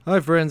Hi,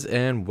 friends,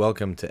 and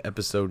welcome to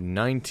episode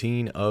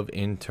 19 of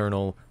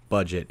Internal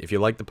Budget. If you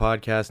like the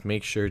podcast,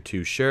 make sure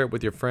to share it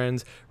with your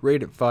friends,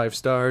 rate it 5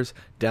 stars,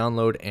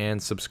 download,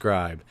 and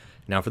subscribe.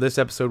 Now, for this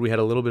episode, we had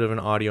a little bit of an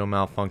audio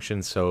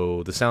malfunction,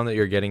 so the sound that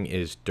you're getting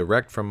is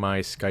direct from my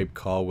Skype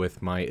call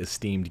with my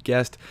esteemed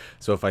guest.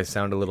 So if I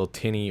sound a little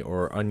tinny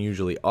or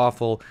unusually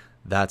awful,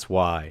 that's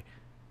why.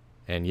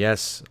 And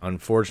yes,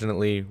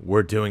 unfortunately,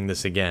 we're doing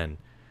this again.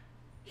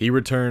 He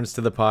returns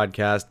to the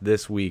podcast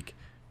this week.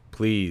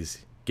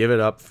 Please give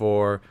it up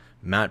for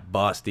Matt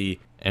Bosty,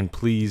 and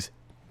please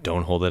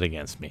don't hold it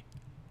against me.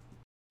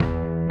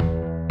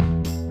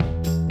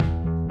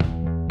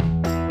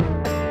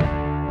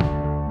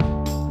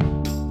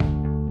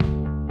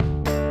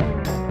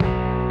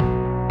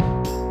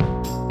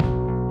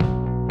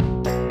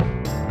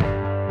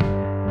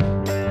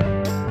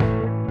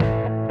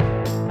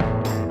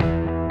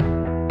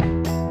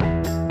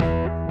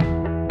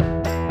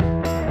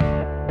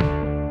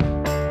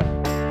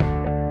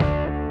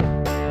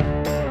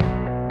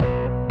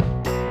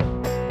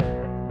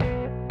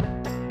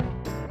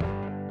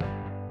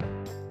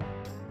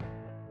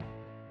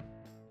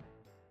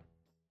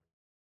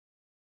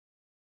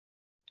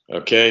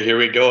 Okay, here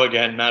we go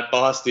again. Matt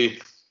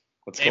Bosty.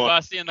 What's Hey, going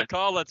Bosty in the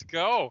call. Let's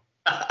go.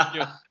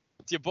 on?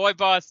 It's your boy,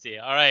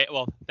 Bosty. All right.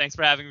 Well, thanks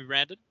for having me,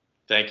 Brandon.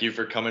 Thank you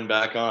for coming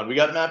back on. We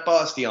got Matt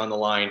Bosty on the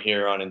line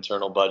here on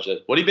Internal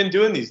Budget. What have you been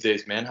doing these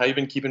days, man? How you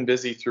been keeping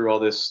busy through all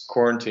this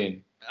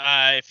quarantine?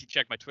 If you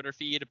check my Twitter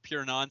feed,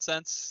 pure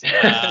nonsense.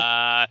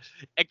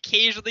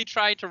 Occasionally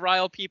trying to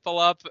rile people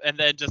up and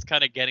then just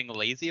kind of getting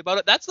lazy about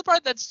it. That's the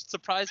part that's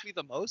surprised me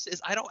the most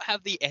is I don't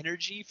have the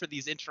energy for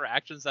these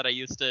interactions that I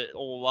used to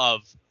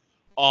love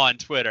on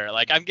Twitter.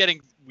 Like, I'm getting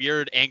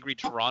weird, angry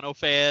Toronto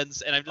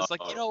fans, and I'm just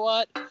like, you know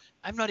what?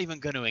 I'm not even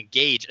going to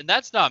engage, and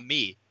that's not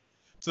me.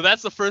 So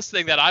that's the first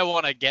thing that I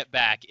want to get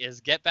back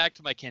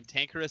to my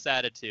cantankerous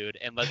attitude,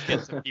 and let's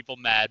get some people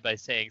mad by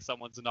saying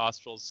someone's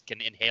nostrils can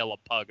inhale a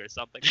pug or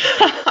something.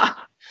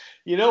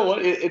 You know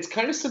what? It's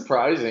kind of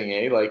surprising,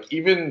 eh? Like,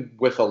 even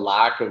with a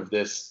lack of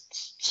this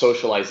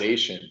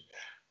socialization,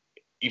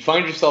 you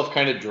find yourself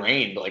kind of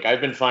drained. Like,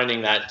 I've been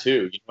finding that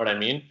too. You know what I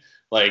mean?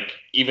 Like,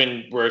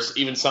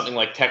 even something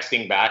like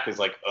texting back is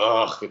like,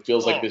 ugh, it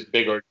feels like this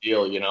big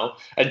ordeal, you know?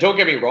 And don't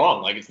get me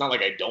wrong, like, it's not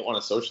like I don't want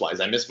to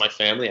socialize. I miss my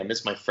family, I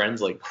miss my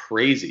friends like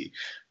crazy.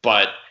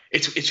 But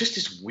it's just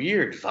this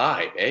weird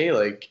vibe, eh?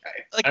 Like,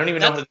 I don't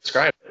even know how to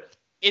describe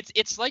it.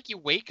 It's like you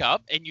wake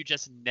up and you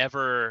just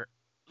never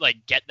like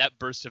get that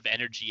burst of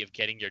energy of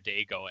getting your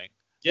day going.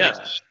 Yeah.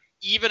 Like,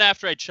 even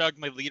after I chug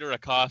my liter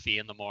of coffee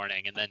in the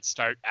morning and then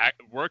start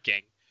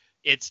working,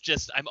 it's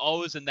just I'm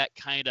always in that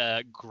kind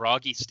of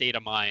groggy state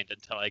of mind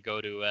until I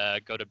go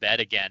to bed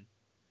again.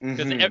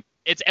 Because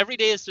it's every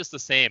day is just the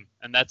same,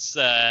 and that's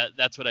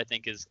what I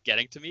think is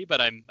getting to me. But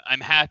I'm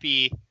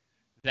happy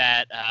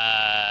that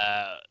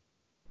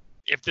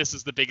if this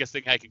is the biggest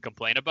thing I can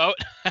complain about,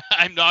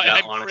 I'm not. Yeah,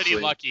 I'm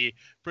honestly.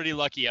 pretty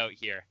lucky out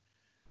here.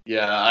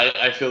 Yeah,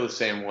 I feel the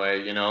same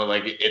way, you know,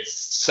 like it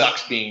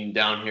sucks being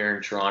down here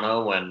in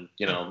Toronto when,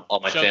 you know, all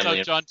my Shouts family.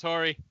 out John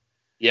Tory.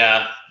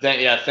 Yeah,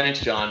 thanks,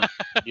 John.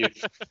 You,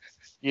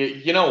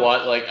 you know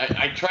what? Like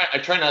I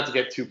try not to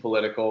get too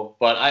political,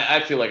 but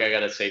I feel like I got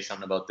to say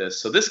something about this.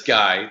 So this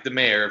guy, the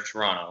mayor of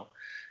Toronto,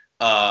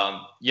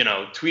 you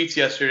know, tweets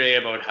yesterday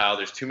about how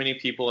there's too many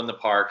people in the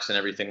parks and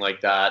everything like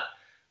that.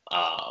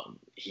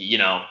 You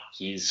know,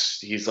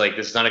 he's like,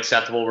 this is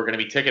unacceptable. We're going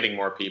to be ticketing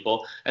more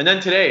people. And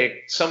then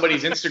today,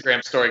 somebody's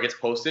Instagram story gets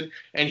posted,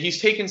 and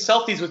he's taking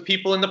selfies with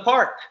people in the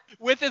park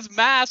With his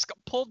mask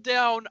pulled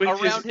down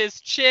around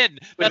his chin.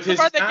 That's the his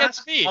part that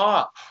mask gets me.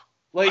 off.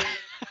 Like,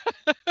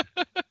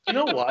 you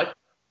know what?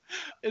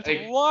 It's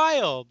Like,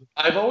 wild.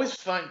 I've always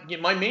found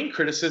my main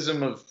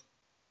criticism of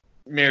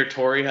Mayor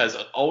Tory has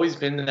always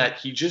been that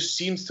he just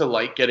seems to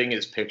like getting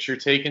his picture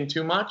taken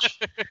too much.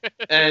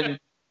 And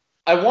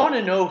I want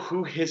to know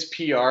who his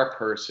PR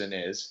person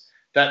is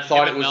that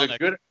thought it was Melnick. a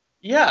good.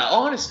 Yeah,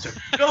 honest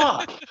to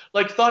God.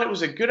 Like, thought it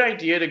was a good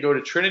idea to go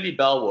to Trinity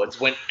Bellwoods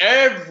when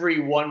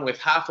everyone with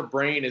half a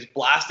brain is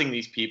blasting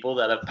these people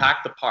that have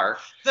packed the park.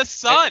 The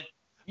Sun.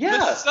 Yeah.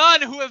 The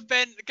Sun, who have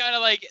been kind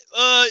of like,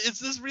 is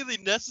this really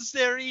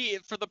necessary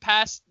for the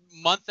past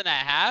month and a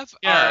half?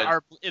 Yeah.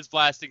 Is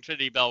blasting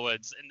Trinity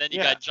Bellwoods. And then you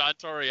got John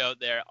Tory out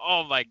there.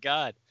 Oh, my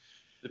God.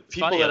 The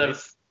people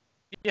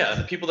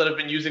the people that have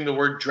been using the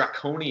word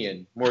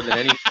draconian more than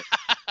anything.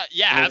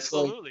 Yeah,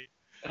 absolutely.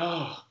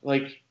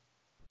 Like,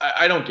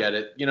 I don't get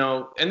it, you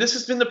know, and this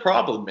has been the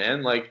problem,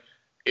 man. Like,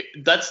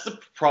 that's the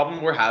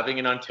problem we're having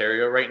in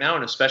Ontario right now,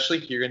 and especially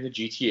here in the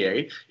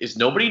GTA, is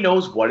nobody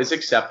knows what is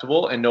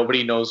acceptable and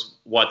nobody knows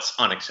what's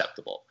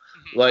unacceptable.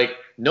 Like,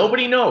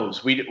 nobody knows.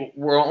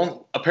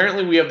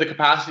 Apparently we have the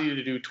capacity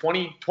to do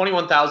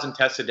 21,000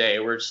 tests a day.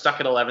 We're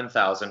stuck at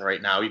 11,000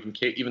 right now,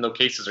 even though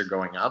cases are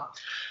going up.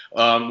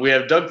 We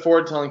have Doug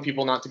Ford telling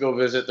people not to go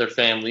visit their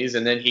families,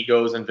 and then he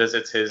goes and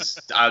visits his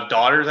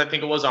daughters, I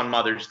think it was, on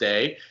Mother's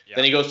Day. Yeah.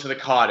 Then he goes to the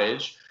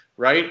cottage,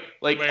 right?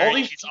 Like, all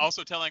these. He's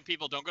also telling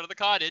people don't go to the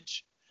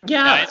cottage.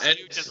 Yeah, Guys,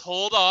 you just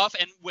hold off,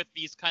 and with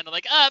these kind of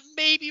like,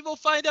 maybe we'll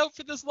find out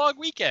for this long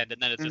weekend,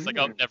 and then it's just like,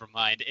 oh, never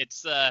mind.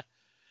 It's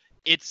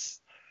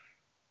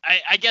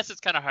I guess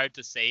it's kind of hard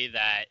to say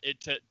that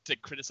to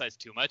criticize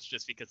too much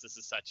just because this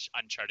is such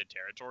uncharted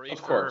territory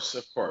of course.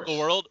 the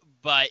world,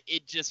 but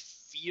it just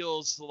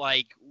feels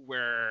like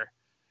we're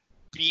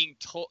being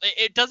told.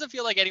 It doesn't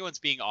feel like anyone's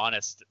being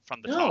honest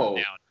from the top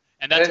down,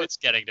 and that's what's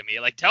getting to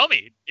me. Like, tell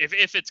me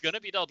if it's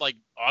gonna be done like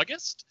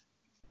August,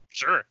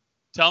 sure.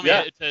 Tell me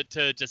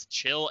to just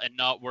chill and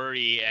not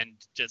worry and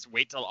just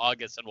wait till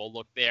August and we'll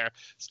look there.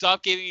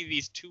 Stop giving me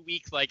these 2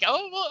 weeks like,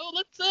 oh, well,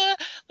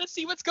 let's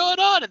see what's going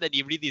on. And then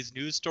you read these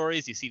news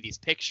stories, you see these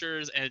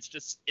pictures, and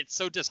it's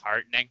so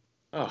disheartening.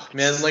 Oh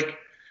man, like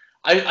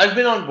I've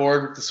been on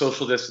board with the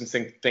social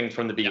distancing thing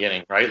from the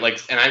beginning, right?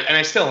 Like, and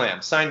I still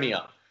am. Sign me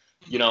up.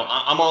 You know,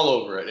 I'm all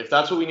over it. If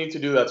that's what we need to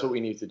do, that's what we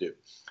need to do.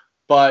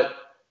 But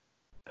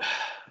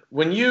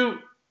when you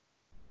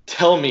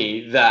tell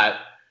me that,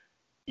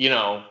 you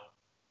know,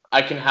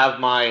 I can have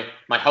my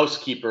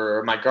housekeeper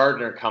or my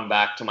gardener come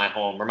back to my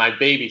home or my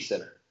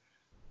babysitter,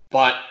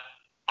 but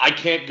I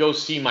can't go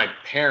see my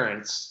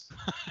parents.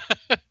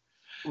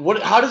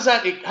 How does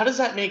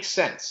that make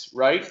sense,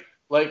 right?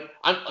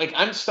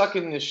 I'm stuck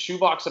in this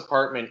shoebox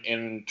apartment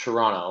in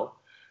Toronto.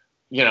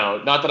 You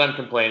know, not that I'm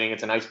complaining.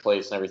 It's a nice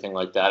place and everything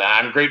like that.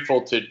 I'm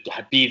grateful to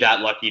be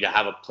that lucky to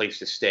have a place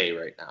to stay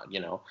right now, you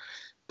know.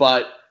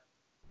 But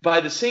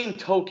by the same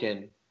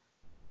token,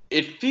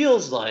 it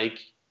feels like,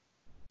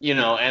 you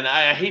know, and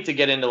I hate to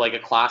get into like a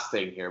class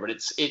thing here, but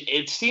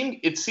it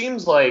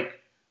seems like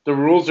the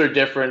rules are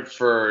different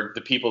for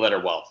the people that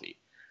are wealthy.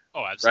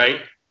 Oh, absolutely.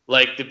 Right?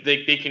 Like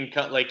they can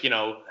cut, like, you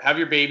know, have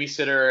your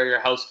babysitter or your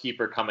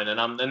housekeeper come in,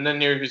 and then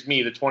there's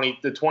me, the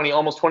 20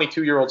 almost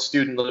 22-year-old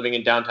student living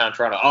in downtown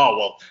Toronto. Oh,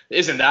 well,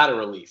 isn't that a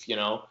relief, you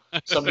know?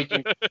 Somebody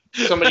can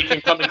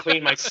come and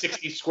clean my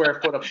 60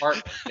 square foot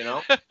apartment, you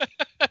know?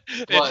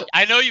 But,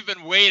 I know you've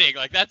been waiting.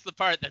 Like, that's the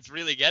part that's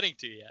really getting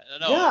to you.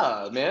 No.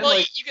 Yeah, man. Well,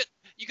 like,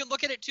 you can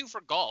look at it too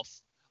for golf.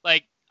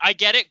 Like, I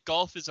get it.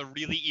 Golf is a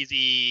really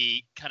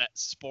easy kind of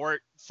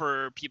sport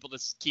for people to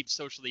keep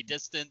socially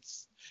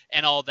distanced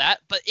and all that.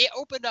 But it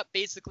opened up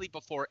basically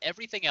before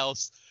everything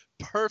else,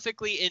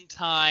 perfectly in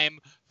time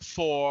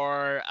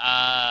for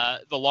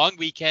the long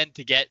weekend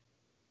to get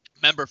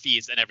member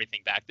fees and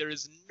everything back. There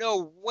is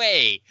no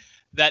way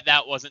that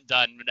wasn't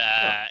done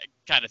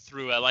kind of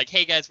through like,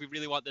 hey guys, we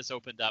really want this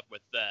opened up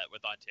with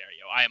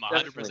Ontario. I am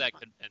 100%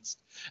 convinced.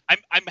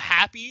 I'm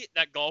happy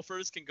that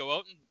golfers can go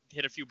out and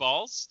hit a few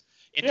balls,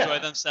 enjoy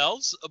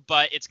themselves,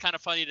 but it's kind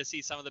of funny to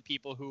see some of the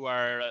people who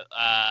are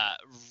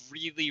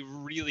really,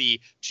 really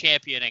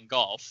championing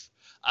golf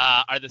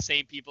are the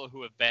same people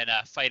who have been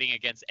fighting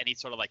against any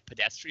sort of like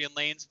pedestrian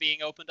lanes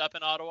being opened up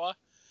in Ottawa.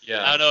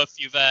 Yeah, I don't know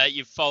if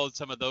you've followed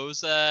some of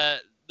those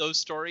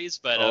stories,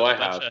 but I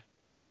have.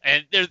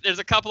 And there's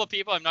a couple of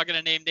people, I'm not going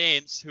to name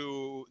names,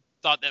 who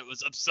thought that it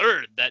was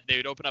absurd that they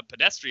would open up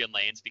pedestrian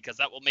lanes because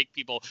that will make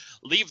people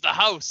leave the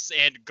house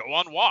and go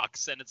on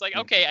walks. And it's like,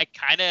 okay, I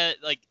kind of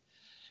like,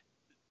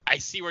 I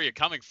see where you're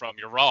coming from.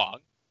 You're wrong.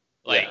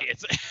 Like,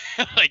 it's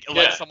like,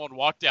 let someone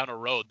walk down a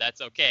road.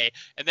 That's okay.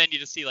 And then you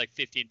just see like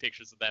 15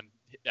 pictures of them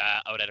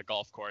out at a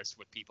golf course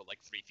with people like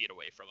 3 feet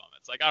away from them.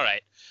 It's like, all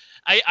right,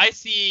 I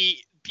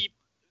see people.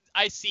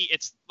 I see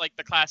it's like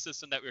the class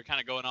system that we're kind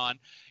of going on.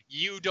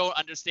 You don't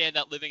understand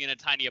that living in a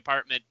tiny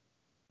apartment,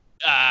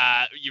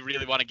 you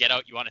really want to get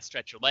out. You want to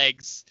stretch your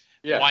legs.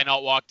 Yeah. Why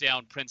not walk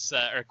down Prince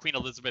or Queen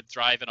Elizabeth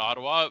Drive in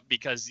Ottawa?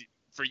 Because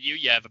for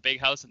you have a big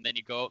house and then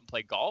you go out and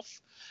play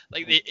golf.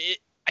 Like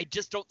I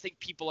just don't think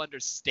people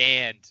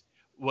understand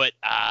what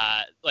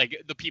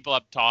like the people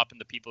up top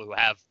and the people who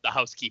have the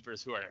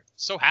housekeepers who are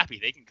so happy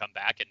they can come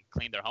back and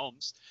clean their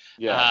homes.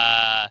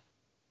 Yeah.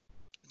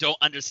 Don't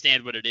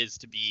understand what it is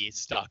to be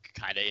stuck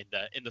kind of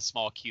in the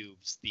small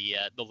cubes, the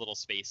little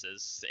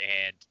spaces,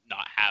 and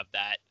not have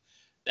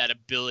that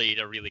ability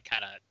to really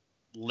kind of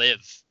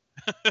live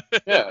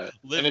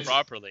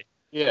properly.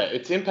 Yeah,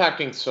 it's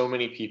impacting so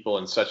many people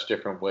in such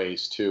different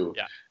ways too.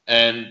 Yeah.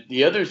 And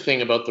the other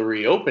thing about the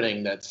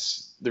reopening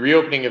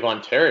of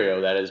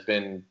Ontario that has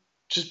been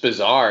just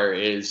bizarre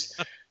is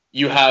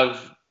you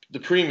have the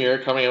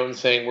premier coming out and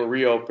saying we're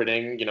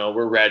reopening, you know,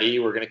 we're ready,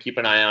 we're going to keep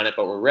an eye on it,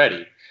 but we're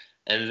ready.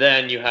 And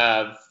then you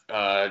have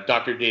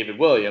Dr. David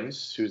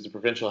Williams, who's the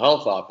provincial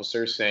health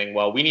officer, saying,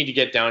 well, we need to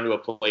get down to a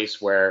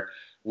place where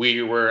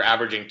we were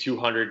averaging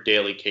 200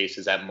 daily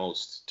cases at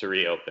most to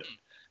reopen,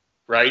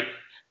 right?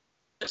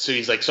 So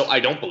he's like, so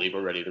I don't believe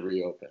we're ready to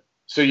reopen.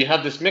 So you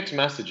have this mixed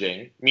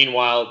messaging.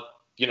 Meanwhile,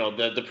 you know,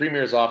 the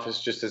premier's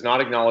office just does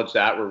not acknowledge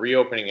that. We're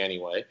reopening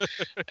anyway.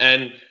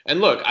 and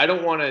look, I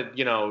don't want to,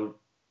 you know,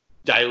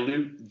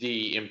 dilute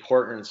the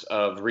importance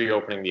of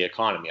reopening the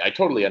economy. I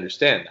totally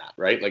understand that,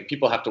 right? Like,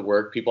 people have to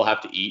work, people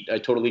have to eat. I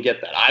totally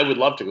get that. I would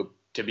love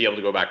to be able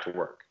to go back to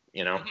work.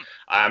 You know,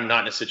 I'm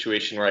not in a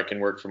situation where I can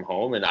work from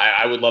home, and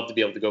I would love to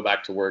be able to go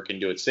back to work and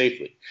do it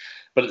safely.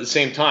 But at the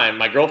same time,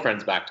 my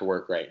girlfriend's back to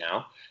work right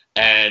now,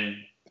 and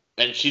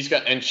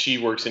she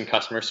works in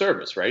customer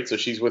service, right? So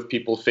she's with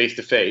people face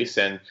to face,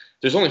 and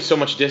there's only so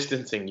much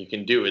distancing you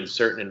can do in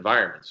certain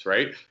environments,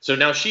 right? So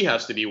now she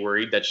has to be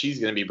worried that she's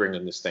going to be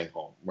bringing this thing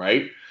home,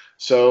 right?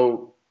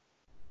 So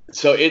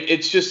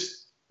it's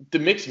just the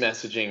mixed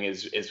messaging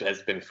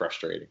has been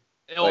frustrating.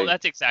 Well,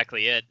 that's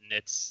exactly it.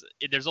 And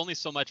there's only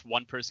so much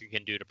one person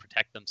can do to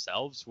protect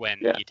themselves when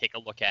you take a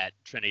look at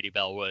Trinity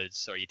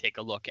Bellwoods, or you take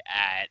a look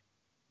at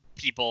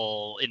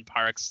people in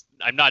parks.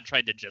 I'm not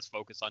trying to just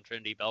focus on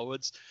Trinity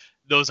Bellwoods.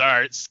 Those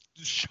are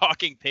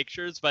shocking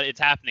pictures, but it's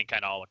happening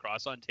kind of all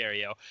across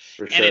Ontario.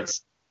 For and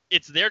sure.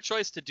 it's their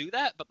choice to do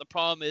that, but the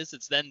problem is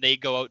it's then they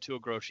go out to a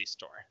grocery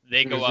store.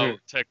 They go out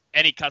to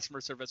any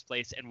customer service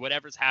place, and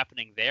whatever's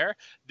happening there,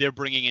 they're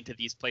bringing into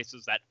these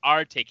places that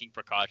are taking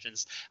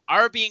precautions,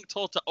 are being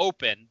told to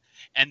open,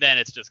 and then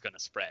it's just going to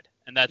spread.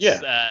 And that's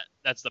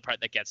the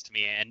part that gets to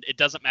me. And it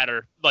doesn't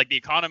matter, like the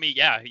economy,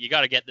 you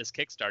got to get this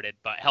kickstarted,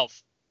 but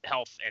health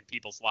and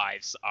people's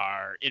lives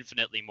are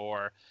infinitely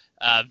more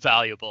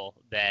valuable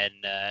than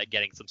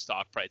getting some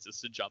stock prices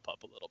to jump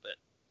up a little bit.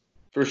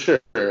 For sure,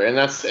 and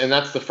that's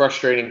the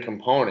frustrating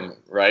component,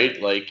 right?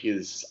 Like,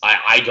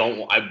 I don't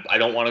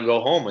want to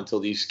go home until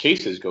these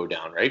cases go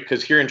down, right?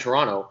 Because here in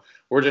Toronto,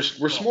 we're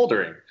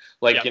smoldering,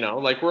 like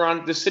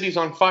like the city's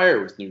on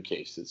fire with new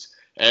cases,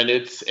 and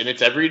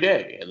it's every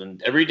day, and then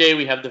every day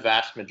we have the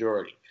vast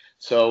majority.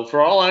 So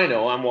for all I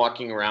know, I'm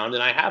walking around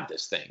and I have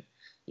this thing,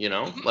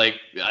 like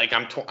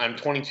I'm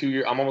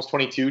 22 I'm almost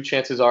 22.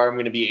 Chances are I'm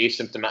going to be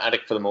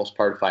asymptomatic for the most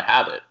part if I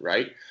have it,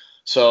 right?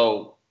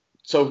 So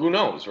who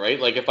knows, right?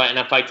 Like if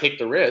I take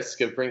the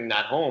risk of bringing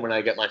that home and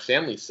I get my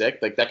family sick,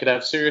 like that could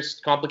have serious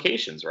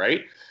complications,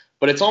 right?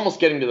 But it's almost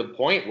getting to the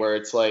point where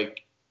it's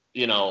like,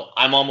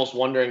 I'm almost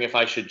wondering if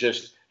I should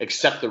just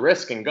accept the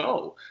risk and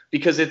go,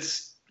 because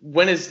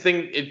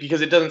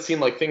because it doesn't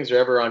seem like things are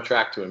ever on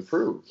track to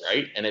improve,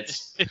 right? And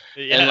it's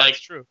that's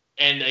true.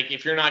 And like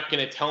if you're not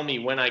going to tell me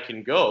when I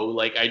can go,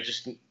 like I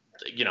just,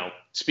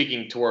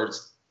 speaking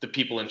towards the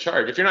people in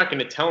charge, if you're not going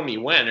to tell me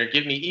when or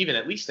give me even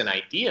at least an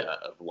idea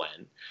of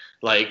when,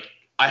 like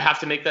I have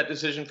to make that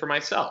decision for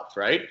myself,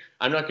 right?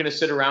 I'm not going to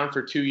sit around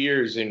for 2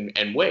 years and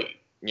wait,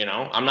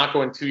 I'm not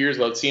going 2 years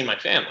without seeing my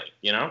family,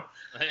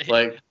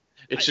 like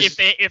it's just,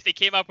 if they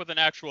came up with an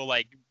actual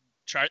like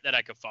chart that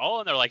I could follow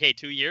and they're like, hey,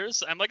 2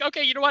 years, I'm like,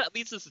 okay, you know what? At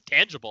least this is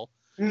tangible.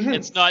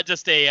 It's not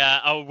just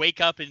a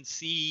wake up and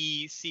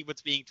see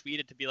what's being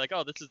tweeted to be like,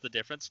 oh, this is the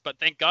difference. But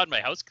thank God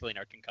my house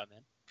cleaner can come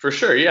in. For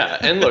sure, yeah.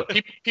 And look,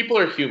 people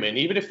are human.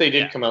 Even if they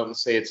did come out and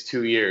say it's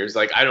 2 years,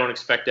 like I don't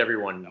expect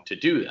everyone to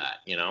do that,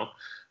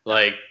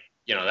 Like,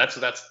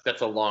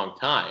 that's a long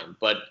time,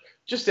 but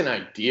just an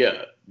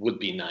idea would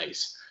be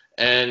nice.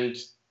 And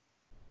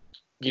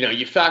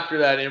you factor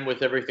that in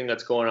with everything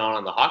that's going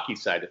on the hockey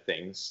side of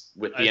things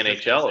with the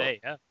NHL.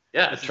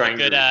 This trying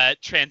is a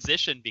good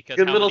transition, because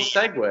good little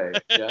segue.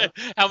 Yeah.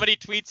 How many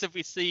tweets have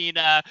we seen?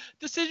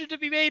 Decision to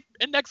be made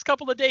in next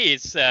couple of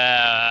days.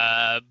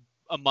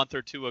 A month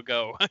or two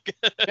ago.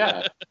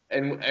 Yeah,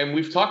 and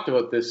we've talked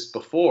about this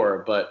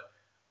before, but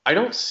I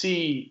don't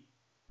see,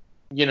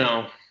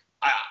 I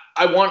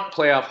want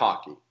playoff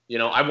hockey.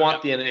 I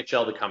want the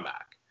NHL to come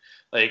back.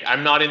 Like,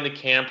 I'm not in the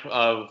camp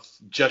of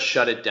just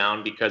shut it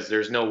down because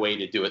there's no way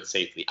to do it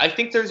safely. I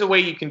think there's a way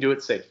you can do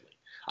it safely.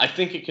 I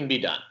think it can be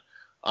done.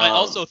 I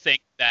also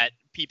think that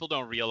people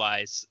don't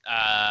realize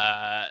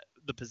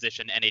the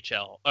position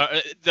NHL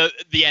the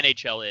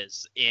NHL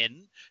is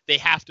in. They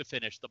have to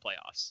finish the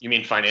playoffs. You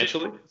mean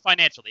financially?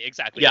 Financially,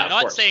 exactly. Yeah, I'm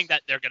not saying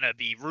that they're going to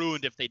be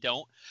ruined if they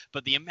don't,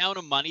 but the amount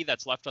of money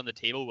that's left on the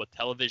table with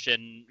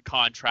television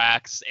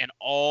contracts and a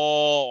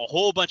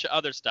whole bunch of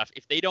other stuff,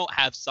 if they don't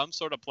have some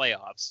sort of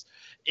playoffs,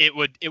 it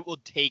will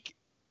take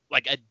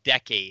like a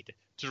decade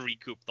to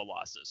recoup the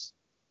losses.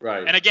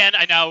 Right. And again,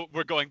 I know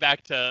we're going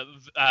back to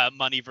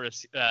money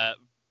versus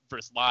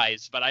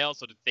lives, but I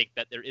also think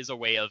that there is a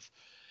way of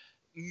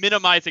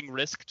minimizing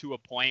risk to a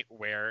point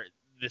where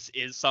this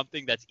is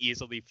something that's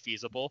easily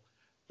feasible.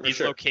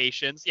 These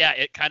locations,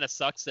 it kind of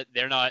sucks that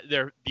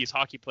these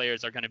hockey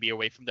players are going to be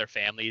away from their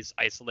families,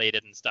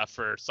 isolated and stuff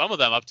for some of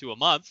them up to a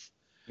month.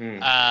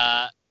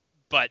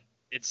 But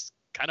it's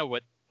kind of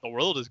what the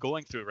world is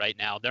going through right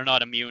now. They're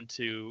not immune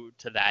to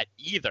that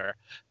either.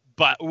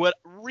 But what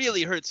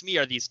really hurts me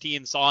are these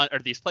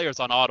players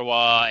on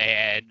Ottawa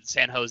and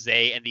San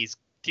Jose, and these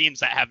teams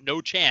that have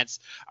no chance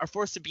are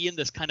forced to be in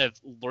this kind of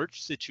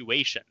lurch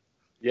situation.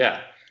 Yeah.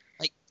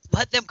 Like,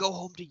 let them go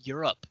home to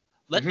Europe.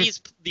 Let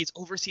these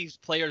overseas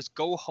players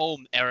go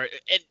home and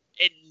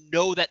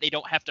know that they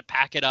don't have to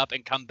pack it up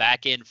and come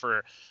back in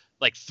for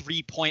like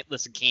 3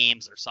 pointless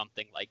games or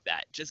something like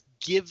that. Just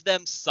give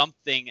them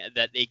something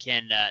that they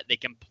can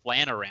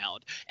plan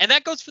around. And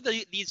that goes for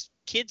these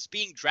kids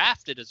being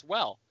drafted as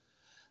well.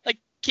 Like,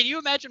 can you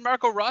imagine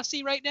Marco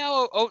Rossi right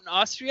now out in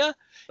Austria?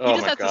 He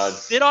just has to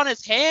sit on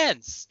his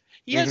hands.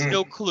 He has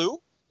no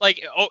clue.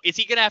 Like, is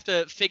he going to have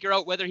to figure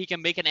out whether he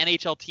can make an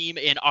NHL team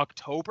in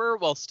October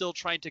while still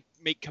trying to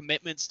make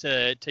commitments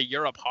to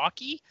Europe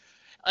hockey?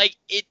 Like,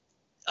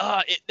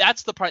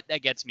 that's the part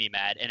that gets me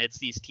mad. And it's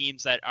these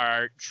teams that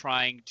are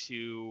trying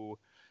to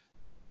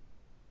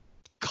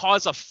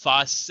cause a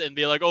fuss and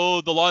be like, oh,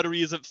 the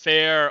lottery isn't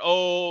fair.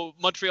 Oh,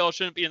 Montreal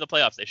shouldn't be in the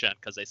playoffs. They shouldn't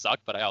because they suck.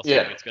 But I also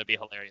think it's going to be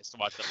hilarious to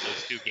watch them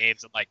lose 2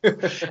 games and like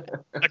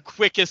the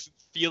quickest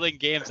feeling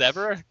games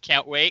ever.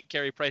 Can't wait.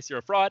 Carey Price, you're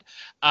a fraud.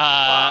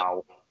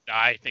 Wow.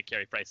 I think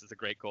Carey Price is a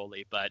great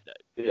goalie, but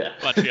Yeah.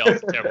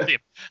 Montreal's a terrible team.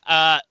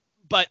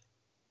 But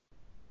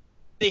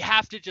they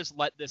have to just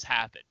let this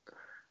happen.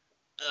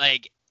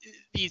 Like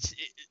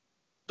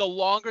the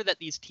longer that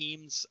these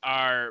teams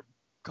are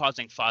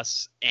causing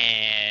fuss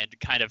and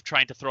kind of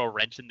trying to throw a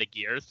wrench in the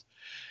gears,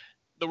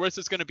 the worse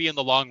it's going to be in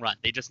the long run.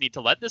 They just need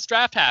to let this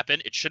draft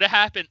happen. It should have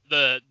happened.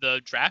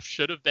 The draft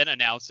should have been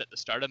announced at the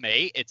start of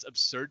May. It's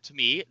absurd to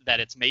me that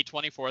it's May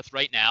 24th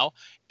right now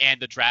and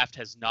the draft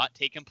has not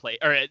taken place,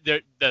 or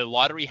the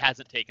lottery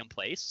hasn't taken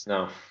place.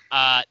 No.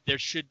 There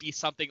should be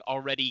something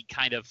already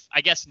kind of, I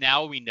guess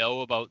now we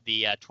know about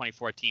the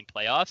 2014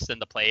 playoffs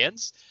and the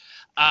play-ins.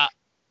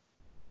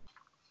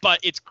 But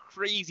it's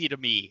crazy to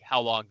me how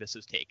long this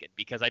has taken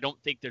because I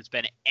don't think there's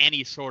been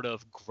any sort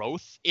of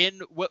growth in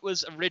what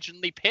was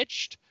originally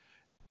pitched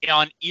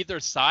on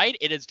either side.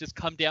 It has just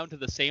come down to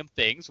the same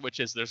things, which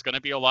is there's going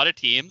to be a lot of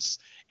teams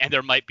and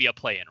there might be a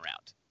play-in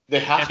round.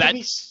 They have to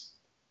be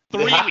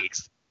 3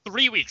 weeks.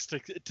 3 weeks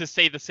to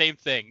say the same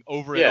thing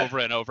over and over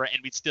and over, and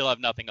we still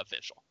have nothing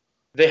official.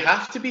 They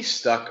have to be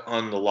stuck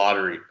on the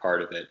lottery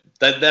part of it.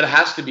 That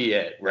has to be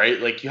it, right?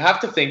 Like you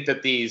have to think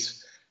that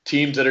these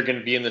teams that are going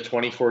to be in the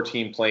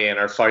 2014 play-in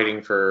are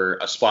fighting for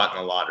a spot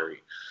in the lottery,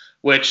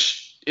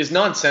 which is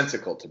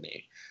nonsensical to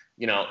me.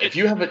 You know, if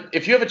you have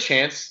a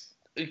chance,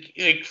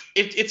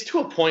 it's to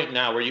a point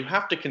now where you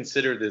have to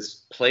consider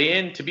this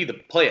play-in to be the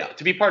playoff,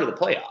 to be part of the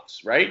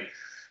playoffs, right?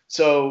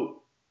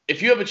 So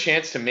if you have a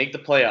chance to make the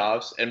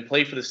playoffs and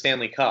play for the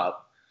Stanley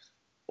Cup,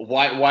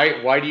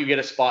 why do you get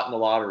a spot in the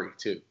lottery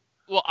too?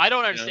 Well, I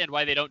don't understand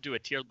why they don't do a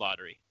tiered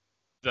lottery.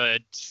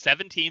 The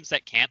 7 teams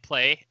that can't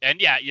play,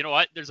 and yeah, you know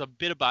what? There's a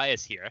bit of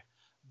bias here,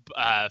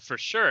 for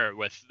sure,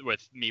 with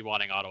me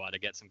wanting Ottawa to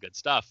get some good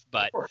stuff.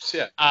 But of course,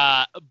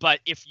 yeah. But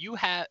if you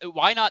have,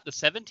 why not the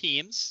 7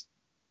 teams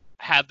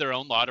have their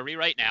own lottery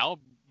right now,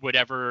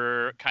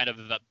 whatever kind of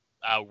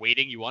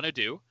weighting you want to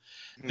do.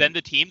 Mm-hmm. Then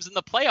the teams in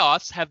the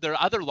playoffs have their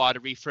other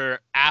lottery for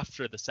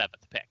after the 7th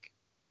pick,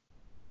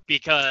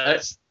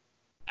 because.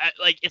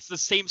 Like it's the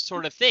same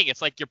sort of thing.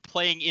 It's like you're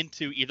playing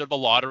into either the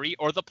lottery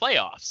or the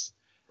playoffs.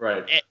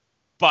 Right.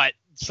 But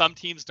some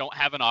teams don't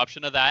have an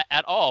option of that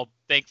at all,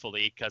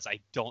 thankfully, because I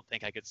don't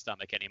think I could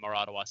stomach any more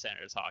Ottawa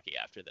Senators hockey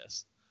after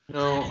this.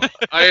 No, not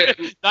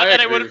that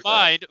I wouldn't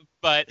mind,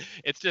 but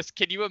it's just,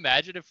 can you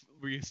imagine if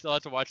we still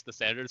have to watch the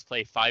Senators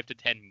play 5 to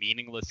 10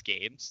 meaningless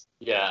games?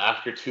 Yeah,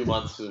 after 3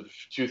 months of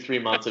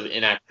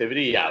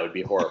inactivity, yeah, it would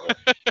be horrible.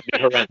 It'd be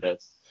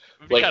horrendous.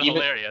 It would be kind of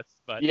hilarious,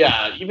 but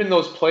yeah, even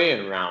those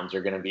play-in rounds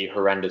are going to be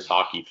horrendous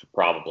hockey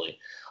probably.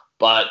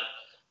 But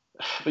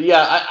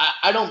yeah,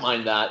 I don't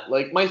mind that.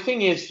 Like, my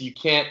thing is you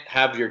can't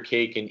have your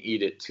cake and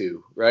eat it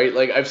too, right?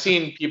 Like, I've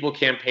seen people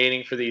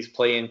campaigning for these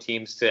play-in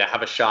teams to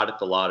have a shot at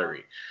the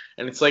lottery.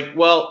 And it's like,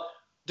 well,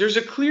 there's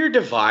a clear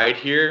divide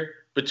here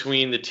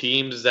between the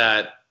teams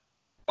that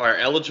are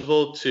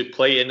eligible to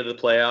play into the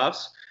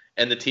playoffs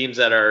and the teams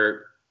that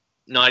are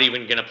not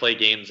even going to play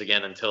games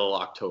again until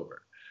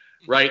October,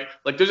 right?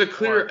 Like, there's a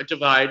clear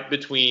divide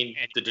between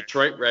the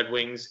Detroit Red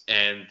Wings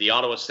and the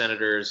Ottawa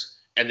Senators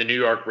and the New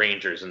York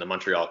Rangers and the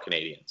Montreal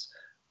Canadiens,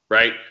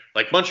 right?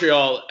 Like,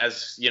 Montreal,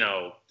 as you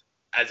know,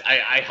 as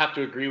I have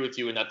to agree with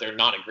you in that they're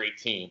not a great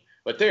team,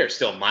 but they're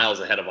still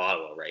miles ahead of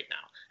Ottawa right now.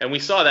 And we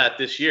saw that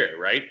this year,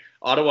 right?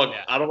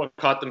 Ottawa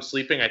caught them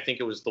sleeping. I think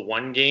it was the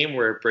one game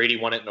where Brady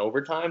won it in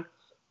overtime.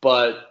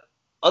 But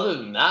other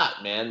than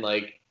that, man,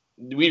 like,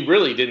 we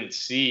really didn't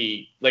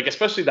see, like,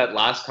 especially that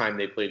last time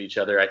they played each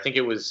other. I think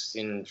it was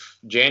in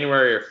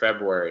January or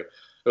February.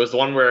 It was the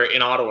one where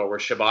in Ottawa where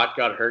Shabbat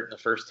got hurt in the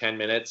first 10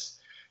 minutes.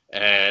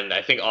 And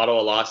I think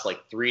Ottawa lost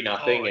like 3-0.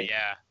 Oh,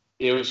 yeah.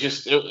 It was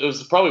just, it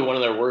was probably one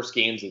of their worst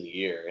games of the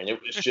year. And it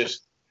was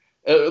just,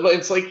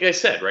 it's like I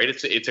said, right?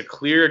 It's a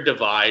clear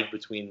divide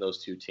between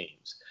those two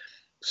teams.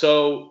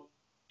 So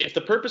if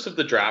the purpose of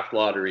the draft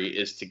lottery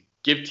is to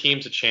give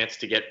teams a chance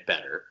to get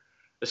better,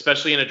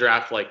 especially in a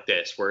draft like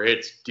this where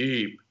it's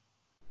deep,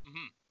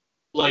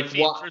 like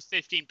the first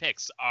 15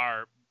 picks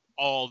are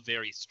all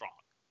very strong.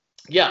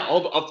 Yeah,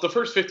 all of the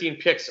first 15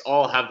 picks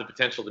all have the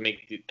potential to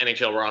make the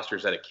NHL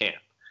rosters at a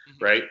camp,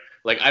 right?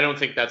 Like, I don't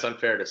think that's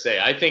unfair to say.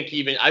 I think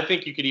you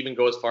could even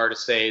go as far to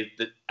say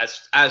that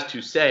as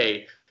to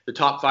say the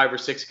top 5 or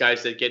 6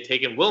 guys that get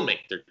taken will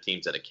make their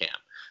teams at a camp.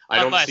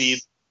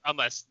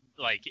 Unless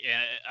like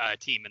a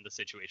team in the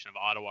situation of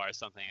Ottawa or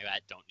something like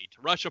that don't need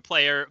to rush a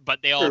player,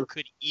 but they all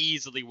could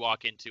easily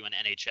walk into an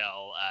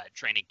NHL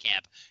training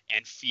camp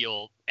and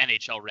feel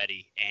NHL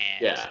ready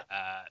and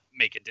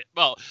make it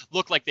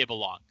look like they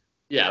belong.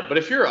 Yeah, but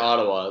if you're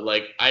Ottawa,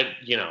 like, I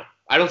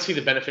don't see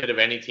the benefit of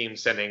any team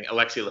sending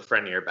Alexis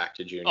Lafreniere back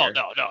to junior.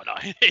 Oh, no.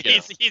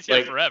 He's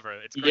here forever.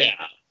 It's great.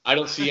 Yeah, I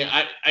don't see it.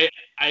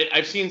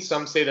 I've seen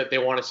some say that they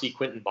want to see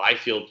Quentin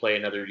Byfield play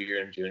another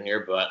year in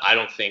junior, but I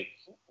don't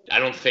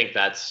think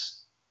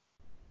that's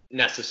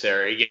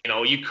necessary. You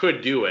know, you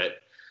could do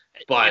it,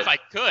 but if I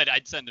could,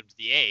 I'd send him to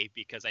the A,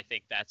 because I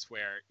think that's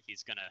where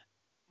he's gonna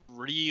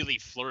really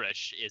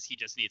flourish. Is he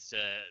just needs to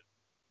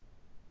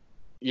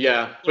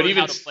but learn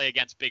even how to play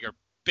against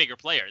bigger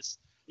players.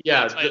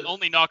 yeah, My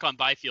only knock on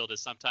Byfield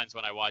is sometimes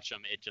when I watch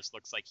him, it just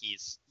looks like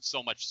he's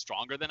so much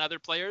stronger than other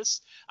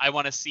players. I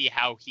want to see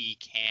how he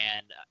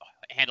can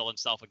handle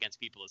himself against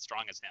people as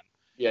strong as him.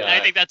 yeah. And I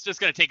think that's just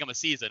going to take him a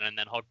season, and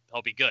then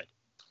he'll be good.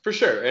 For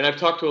sure. And I've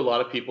talked to a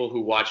lot of people who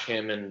watch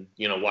him and,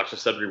 you know, watch the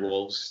Sudbury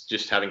Wolves,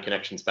 just having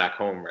connections back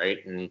home, right?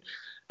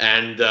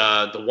 And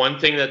the one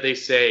thing that they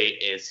say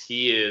is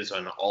he is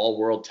an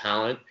all-world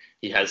talent.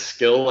 He has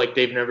skill like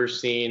they've never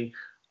seen.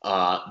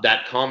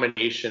 That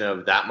combination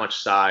of that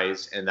much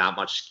size and that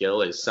much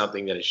skill is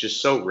something that is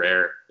just so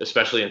rare,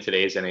 especially in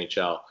today's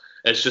NHL.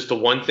 It's just the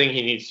one thing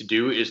he needs to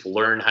do is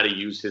learn how to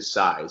use his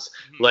size.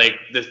 Mm-hmm. Like,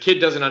 the kid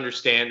doesn't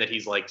understand that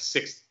he's like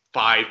 6'5",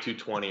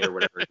 220 or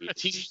whatever he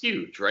is. He's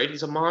huge, right?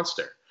 He's a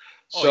monster.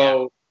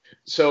 So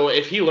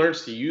if he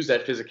learns to use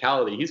that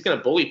physicality, he's going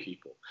to bully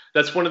people.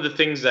 That's one of the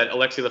things that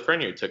Alexis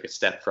Lafreniere took a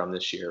step from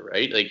this year,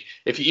 right? Like,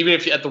 even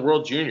if at the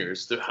World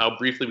Juniors, how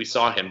briefly we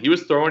saw him, he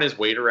was throwing his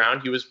weight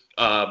around. He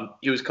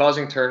was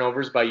causing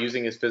turnovers by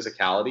using his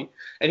physicality,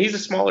 and he's a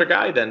smaller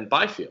guy than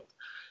Byfield.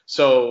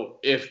 So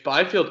if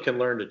Byfield can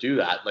learn to do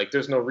that, like,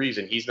 there's no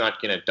reason he's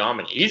not going to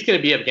dominate. He's going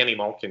to be Evgeny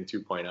Malkin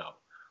 2.0.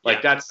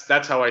 Like,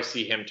 that's how I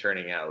see him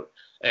turning out.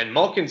 And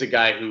Malkin's a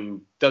guy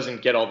who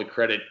doesn't get all the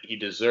credit he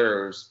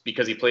deserves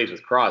because he plays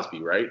with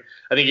Crosby, right?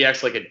 I think he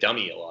acts like a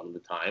dummy a lot of the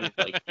time.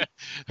 Like,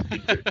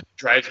 he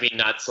drives me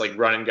nuts, like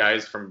running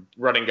guys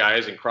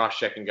and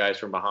cross-checking guys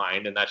from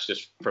behind, and that's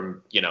just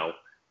from, you know,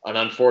 an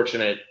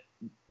unfortunate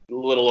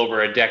little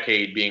over a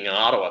decade being an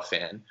Ottawa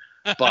fan.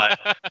 But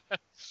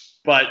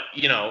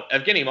you know,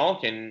 Evgeny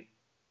Malkin,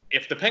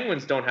 if the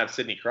Penguins don't have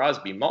Sidney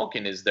Crosby,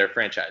 Malkin is their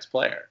franchise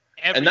player.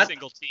 Every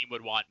single team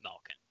would want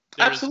Malkin.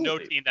 There's no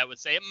team that would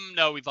say,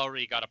 no, we've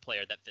already got a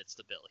player that fits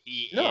the bill.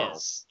 He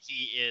is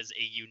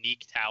a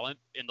unique talent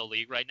in the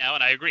league right now,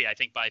 and I agree. I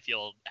think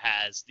Byfield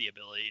has the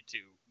ability to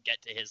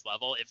get to his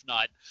level, if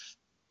not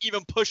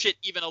even push it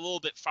even a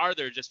little bit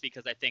farther, just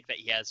because I think that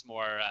he has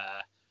more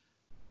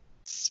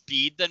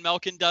speed than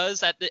Malkin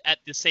does at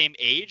the same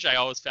age. I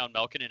always found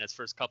Malkin in his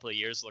first couple of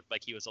years looked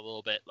like he was a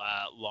little bit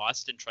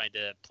lost in trying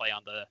to play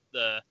on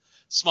the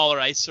smaller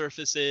ice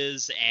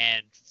surfaces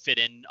and fit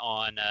in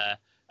on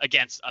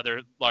against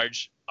other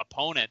large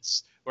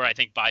opponents, where I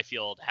think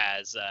Byfield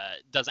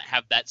doesn't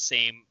have that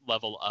same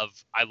level of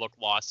I look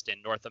lost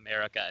in North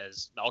America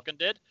as Malkin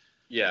did.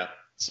 Yeah.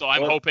 So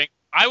I'm hoping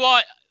I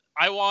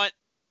want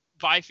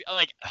Byfield,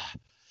 like,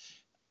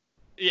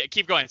 yeah,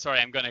 keep going. Sorry,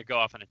 I'm going to go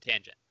off on a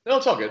tangent. No,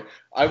 it's all good.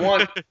 I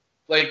want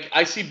like,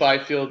 I see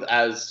Byfield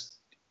as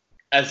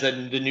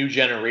the new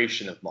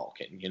generation of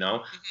Malkin, you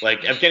know?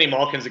 Like, Evgeny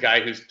Malkin's a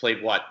guy who's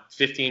played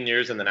 15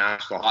 years in the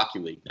National Hockey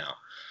League now.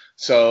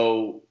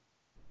 So,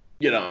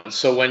 you know,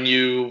 so when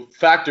you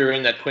factor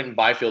in that Quentin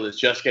Byfield is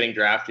just getting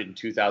drafted in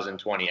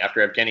 2020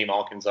 after Evgeny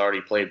Malkin's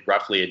already played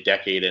roughly a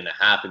decade and a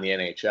half in the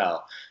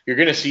NHL, you're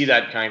going to see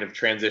that kind of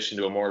transition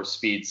to a more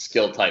speed,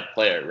 skill type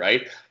player,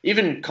 right?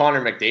 Even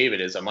Connor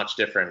McDavid is a much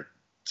different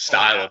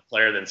style of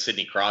player than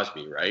Sidney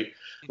Crosby, right?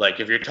 Like,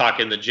 if you're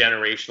talking the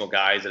generational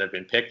guys that have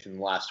been picked in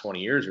the last 20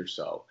 years or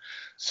so.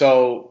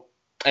 So,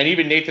 and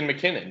even Nathan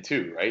McKinnon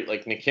too, right?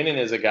 Like, McKinnon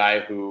is a guy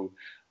who,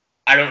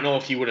 I don't know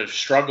if he would have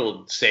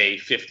struggled, say,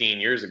 15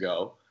 years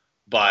ago,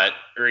 but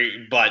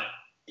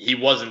he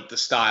wasn't the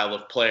style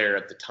of player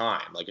at the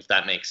time, like, if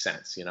that makes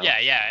sense, you know?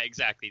 Yeah,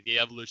 exactly. The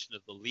evolution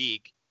of the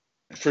league.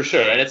 For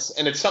sure. And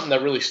it's something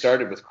that really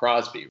started with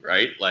Crosby,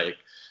 right?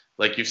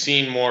 Like you've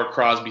seen more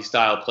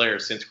Crosby-style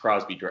players since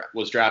Crosby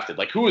was drafted.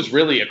 Like, who was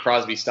really a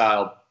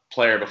Crosby-style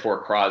player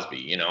before Crosby,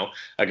 you know?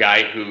 A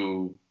guy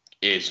who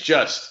is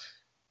just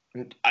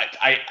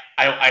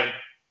I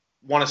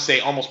want to say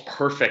almost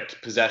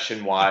perfect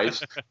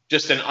possession-wise,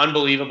 just an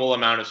unbelievable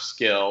amount of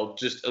skill,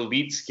 just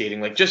elite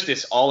skating, like, just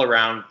this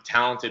all-around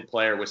talented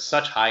player with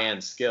such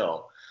high-end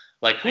skill.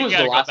 Like, who was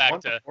the last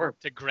one before?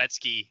 To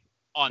Gretzky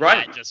on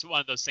that, just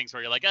one of those things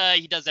where you're like,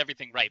 he does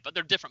everything right, but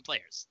they're different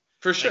players.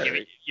 For sure. Like,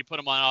 if you put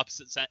them on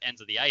opposite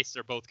ends of the ice,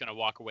 they're both going to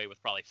walk away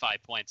with probably 5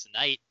 points a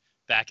night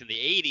back in the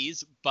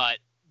 80s, but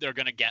they're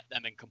going to get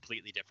them in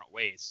completely different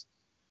ways.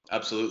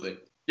 Absolutely.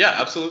 Yeah,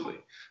 absolutely.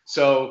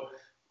 So,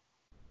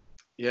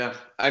 yeah,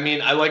 I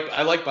mean, I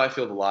like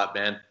Byfield a lot,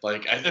 man.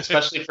 Like,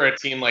 especially for a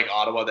team like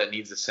Ottawa that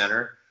needs a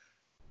center.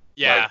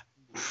 Yeah.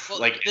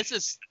 This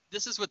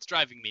is what's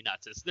driving me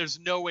nuts. Is there's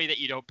no way that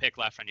you don't pick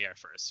Lafreniere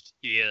first.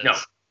 He is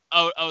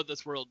out of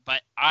this world.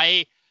 But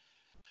I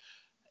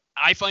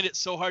find it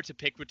so hard to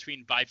pick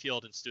between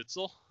Byfield and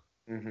Stützle.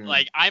 Mm-hmm.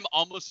 Like, I'm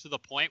almost to the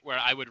point where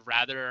I would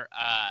rather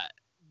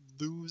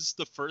lose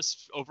the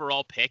first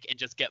overall pick and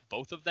just get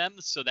both of them,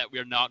 so that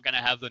we're not going to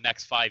have the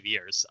next 5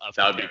 years of.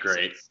 That would be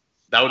great.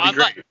 That would be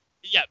great.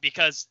 Yeah,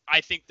 because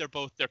I think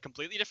they're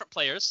completely different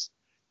players.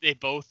 They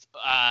both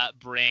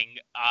bring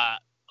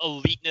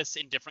eliteness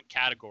in different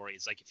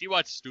categories. Like if you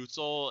watch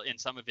Stützle in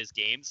some of his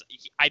games,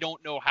 I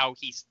don't know how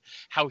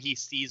he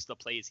sees the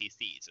plays he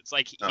sees. It's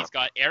like he's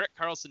got Erik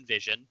Karlsson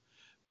vision,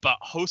 but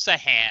Hossa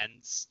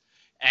hands,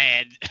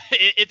 and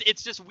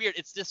it's just weird.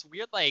 It's this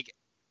weird like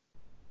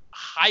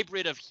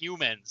hybrid of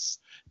humans,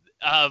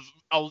 of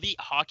elite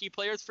hockey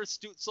players for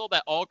Stützle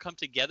that all come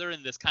together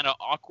in this kind of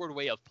awkward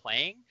way of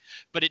playing,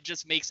 but it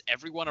just makes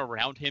everyone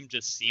around him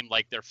just seem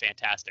like they're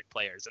fantastic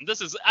players. And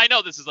I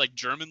know this is like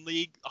German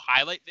league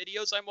highlight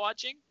videos I'm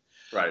watching,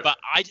 right? But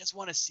I just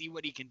want to see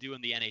what he can do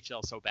in the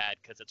NHL so bad,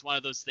 because it's one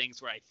of those things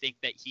where I think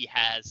that he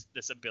has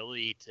this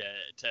ability to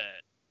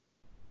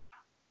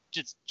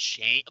just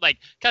change, like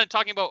kind of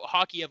talking about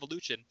hockey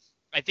evolution.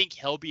 I think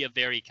he'll be a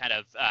very kind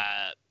of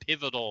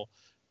pivotal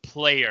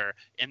player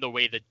in the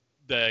way that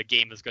the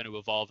game is going to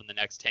evolve in the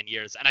next 10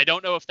 years. And I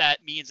don't know if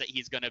that means that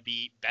he's going to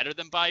be better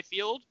than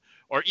Byfield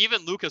or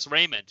even Lucas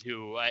Raymond,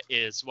 who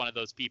is one of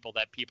those people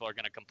that people are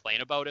going to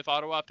complain about if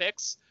Ottawa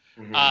picks,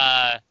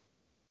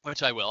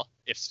 which I will.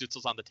 If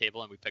Stützle's on the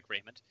table and we pick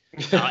Raymond,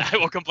 I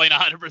will complain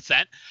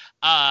 100%.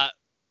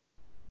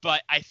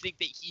 But I think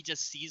that he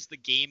just sees the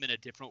game in a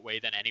different way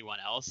than anyone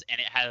else,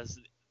 and it has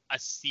a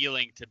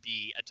ceiling to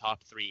be a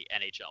top 3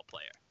 NHL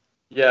player.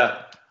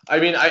 Yeah, I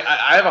mean,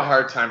 I have a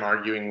hard time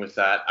arguing with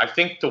that. I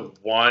think the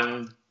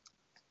one,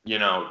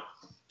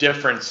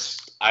 difference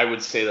I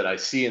would say that I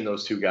see in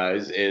those two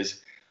guys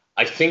is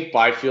I think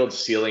Byfield's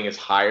ceiling is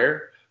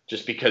higher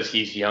just because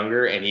he's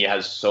younger and he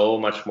has so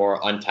much more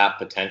untapped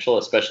potential,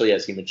 especially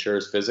as he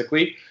matures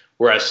physically,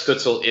 whereas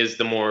Stützle is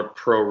the more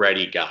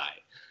pro-ready guy.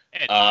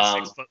 And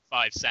the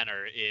 6'5"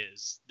 center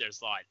there's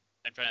a lot.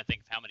 I'm trying to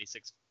think of how many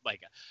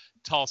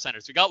tall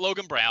centers. We got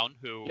Logan Brown,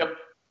 who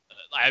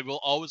I will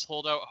always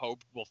hold out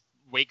hope will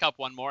wake up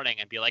one morning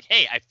and be like,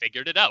 hey, I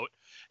figured it out,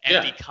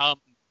 and become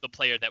the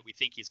player that we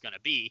think he's going to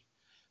be.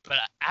 But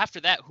after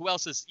that, who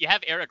else is? You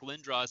have Eric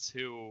Lindros,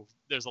 who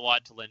there's a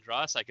lot to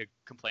Lindros. I could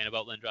complain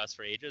about Lindros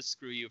for ages.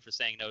 Screw you for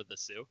saying no to the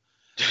Sioux.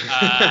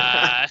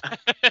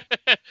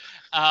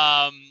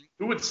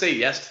 Who would say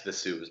yes to the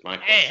Sioux is my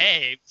question.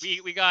 Hey,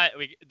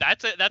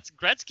 that's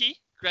Gretzky.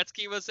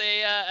 Gretzky was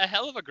a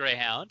hell of a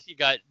Greyhound. You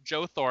got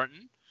Joe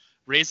Thornton,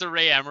 Razor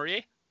Ray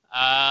Emery.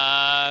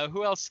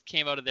 Who else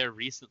came out of there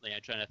recently?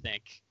 I'm trying to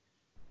think.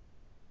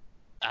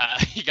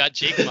 You got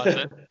Jake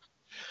Muzzin.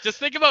 Just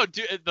think about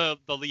the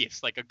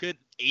Leafs. Like a good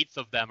 1/8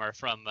 of them are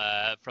from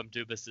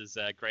Dubas's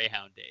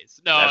Greyhound days.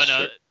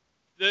 No.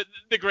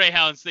 The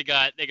Greyhounds, they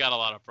got a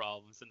lot of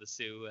problems, and the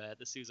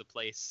Sioux's a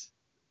place.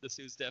 The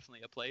Sioux's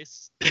definitely a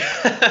place.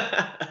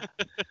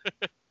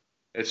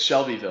 It's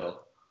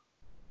Shelbyville.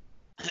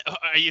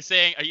 Are you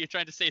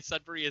trying to say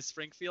Sudbury is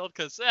Springfield?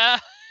 Because I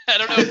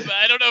don't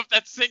know if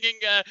that's singing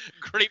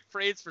great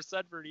praise for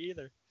Sudbury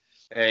either.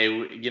 Hey,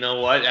 you know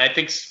what? I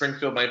think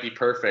Springfield might be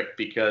perfect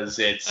because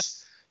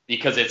it's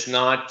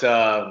not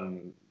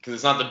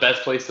the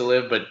best place to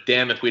live, but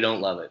damn if we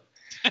don't love it.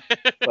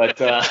 But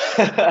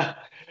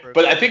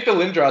but I think the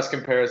Lindros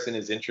comparison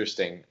is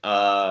interesting.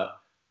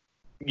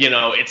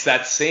 It's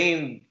that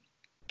same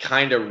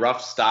kind of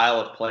rough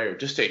style of player,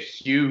 just a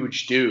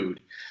huge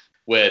dude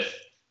with,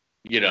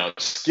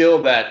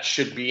 skill that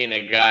should be in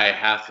a guy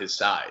half his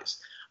size.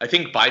 I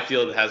think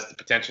Byfield has the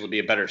potential to be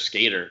a better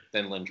skater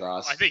than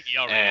Lindros. I think he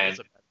already is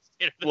a better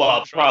skater than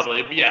Lindros.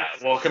 Probably, yeah.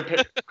 Well,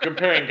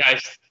 comparing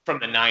guys from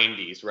the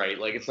 90s, right?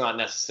 Like, it's not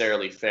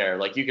necessarily fair.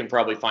 Like, you can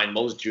probably find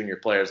most junior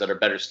players that are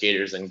better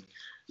skaters than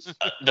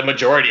the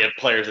majority of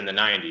players in the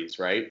 90s,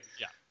 right?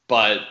 Yeah.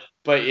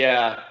 But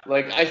yeah,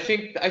 like, I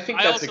think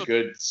that's a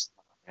good.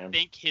 I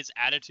think his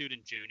attitude in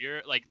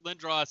junior, like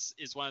Lindros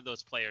is one of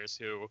those players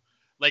who,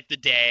 like the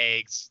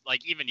Dags,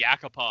 like even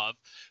Yakupov,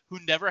 who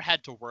never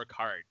had to work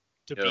hard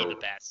to be the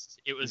best.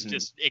 It was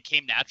just, it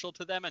came natural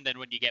to them. And then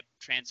when you get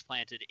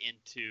transplanted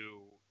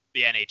into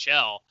the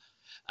NHL,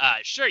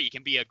 sure, you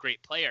can be a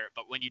great player,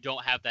 but when you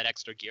don't have that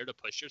extra gear to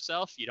push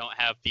yourself, you don't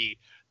have the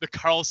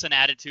Karlsson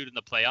attitude in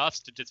the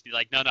playoffs to just be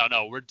like, no,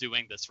 we're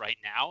doing this right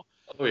now.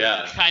 Oh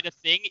yeah. Kind of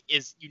thing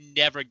is you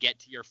never get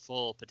to your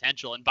full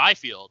potential. And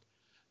Byfield,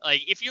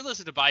 like if you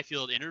listen to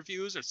Byfield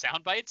interviews or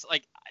sound bites,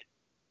 like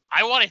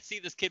I want to see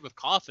this kid with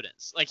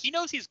confidence. Like he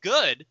knows he's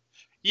good.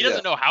 He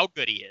doesn't know how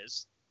good he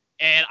is.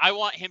 And I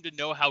want him to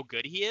know how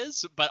good he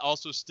is, but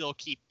also still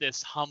keep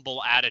this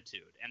humble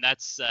attitude. And that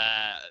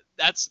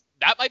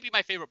might be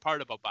my favorite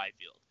part about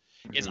Byfield,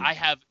 is I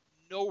have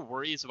no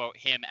worries about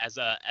him as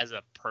a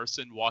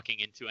person walking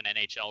into an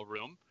NHL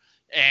room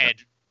and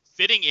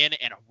fitting in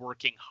and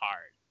working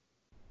hard.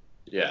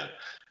 Yeah.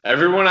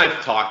 Everyone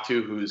I've talked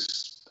to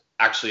who's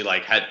actually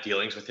like had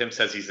dealings with him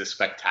says he's a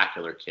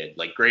spectacular kid.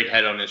 Like great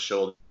head on his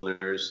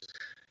shoulders,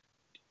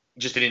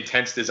 just an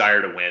intense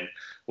desire to win,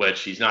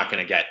 which he's not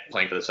going to get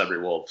playing for the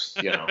Sudbury Wolves,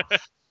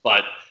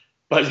 but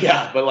like,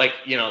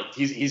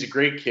 he's a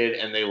great kid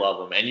and they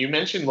love him. And you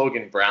mentioned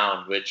Logan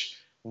Brown, which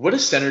what a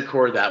center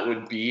core that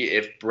would be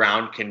if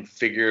Brown can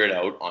figure it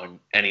out on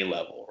any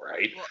level,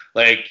 right?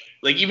 Like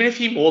even if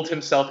he molds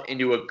himself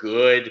into a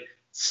good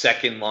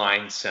second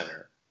line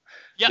center,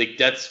 like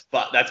that's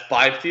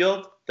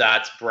Byfield,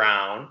 that's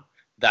Brown,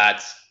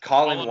 that's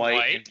Colin Colin White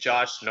White? and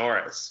Josh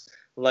Norris.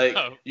 Like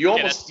Oh, you yeah,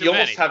 almost that's too you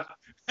almost many. have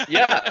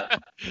yeah,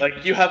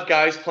 like you have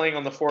guys playing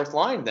on the fourth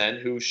line then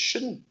who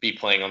shouldn't be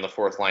playing on the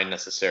fourth line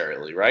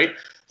necessarily, right?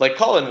 Like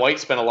Colin White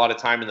spent a lot of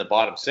time in the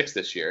bottom six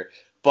this year,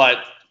 but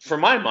for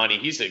my money,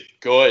 he's a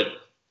good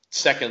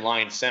second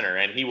line center,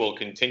 and he will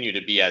continue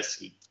to be as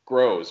he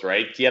grows,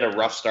 right? He had a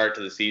rough start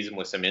to the season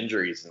with some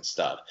injuries and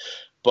stuff.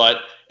 But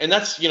and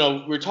that's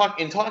we're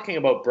talking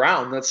about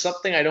Brown, that's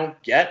something I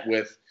don't get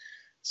with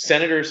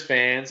Senators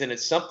fans, and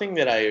it's something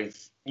that I've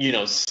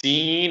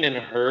seen and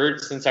heard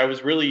since I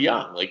was really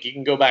young. Like you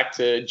can go back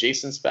to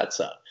Jason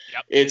Spezza.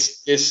 Yep.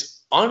 It's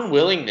this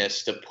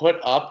unwillingness to put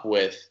up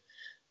with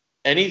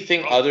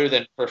anything other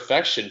than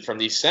perfection from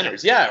these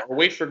centers. Yeah, or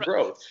wait for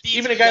growth. These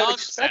Even a guy young like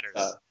centers.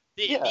 Spezza.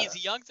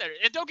 These young centers.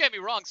 And don't get me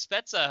wrong,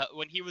 Spezza,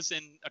 when he was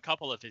in a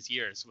couple of his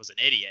years, was an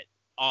idiot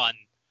on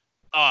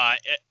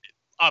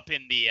up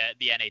in the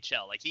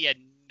NHL. Like he had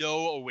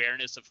no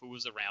awareness of who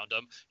was around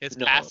him. His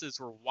passes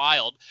were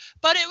wild,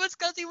 but it was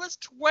because he was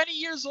 20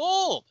 years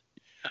old.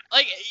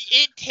 Like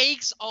it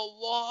takes a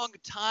long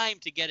time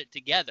to get it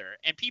together,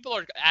 and people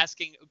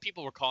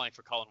were calling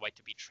for Colin White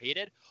to be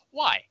traded.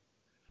 Why?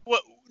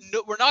 Well,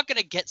 no, we're not going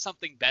to get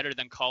something better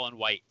than Colin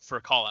White for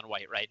Colin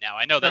White right now.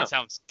 I know that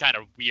sounds kind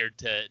of weird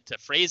to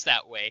phrase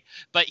that way,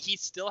 but he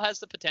still has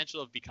the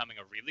potential of becoming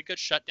a really good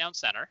shutdown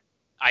center.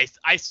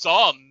 I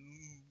saw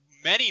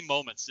many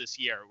moments this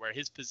year where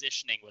his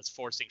positioning was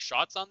forcing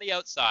shots on the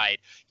outside.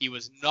 He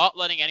was not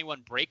letting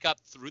anyone break up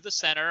through the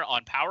center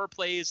on power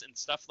plays and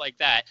stuff like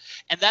that.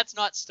 And that's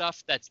not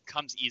stuff that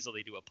comes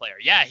easily to a player.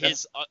 Yeah,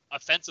 his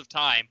offensive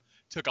time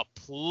took a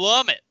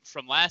plummet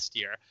from last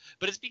year,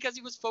 but it's because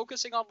he was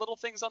focusing on little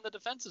things on the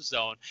defensive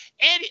zone.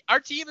 And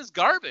our team is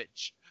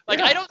garbage. Like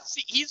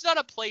he's not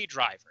a play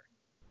driver.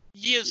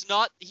 He's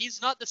not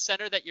the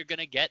center that you're going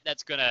to get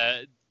that's going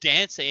to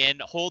dance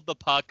in, hold the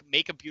puck,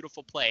 make a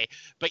beautiful play.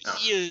 But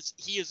he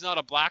is not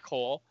a black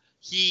hole.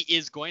 He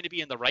is going to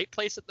be in the right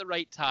place at the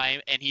right time,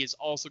 and he is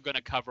also going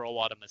to cover a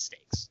lot of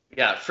mistakes.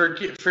 Yeah,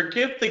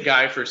 forgive the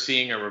guy for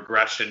seeing a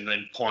regression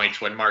in points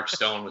when Mark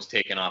Stone was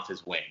taken off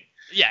his wing.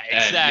 Yeah,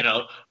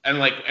 exactly. And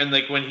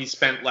like when he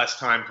spent less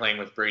time playing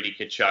with Brady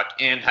Tkachuk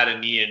and had a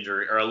knee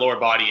injury or a lower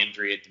body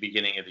injury at the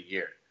beginning of the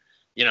year.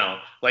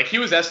 Like he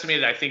was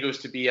estimated, I think it was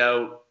to be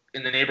out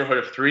in the neighborhood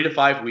of 3 to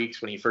 5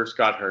 weeks when he first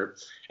got hurt,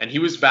 and he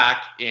was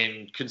back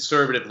in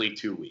conservatively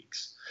 2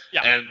 weeks.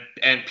 Yeah.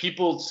 And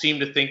people seem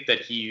to think that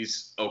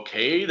he's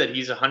okay, that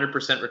he's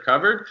 100%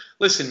 recovered.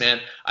 Listen, man,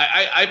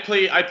 I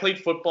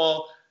played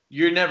football.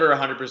 You're never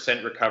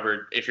 100%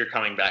 recovered if you're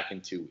coming back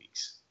in 2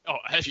 weeks. Oh,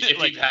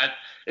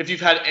 if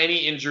you've had any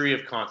injury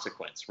of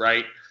consequence,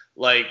 right?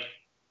 Like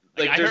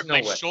I there's hurt no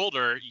my way.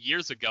 shoulder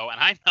years ago, and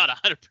I'm not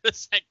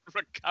 100%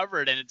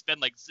 recovered, and it's been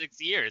like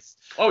 6 years.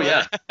 Oh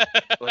yeah,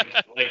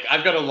 like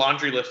I've got a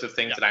laundry list of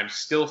things that I'm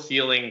still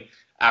feeling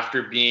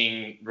after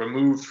being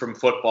removed from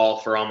football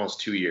for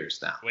almost 2 years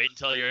now. Wait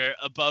until you're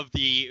above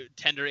the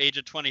tender age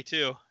of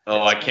 22.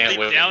 Oh, I can't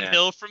wait.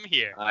 Downhill from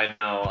here. I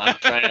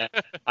know.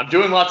 I'm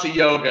doing lots of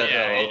yoga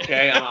though.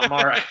 Okay, I'm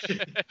all right.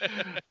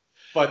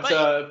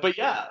 But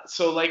yeah,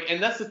 so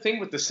and that's the thing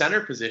with the center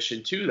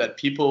position too, that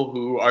people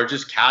who are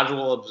just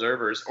casual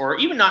observers, or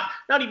even not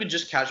even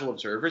just casual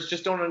observers,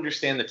 just don't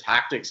understand the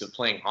tactics of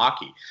playing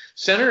hockey.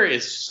 Center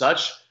is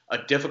such a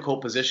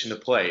difficult position to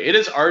play. It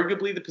is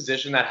arguably the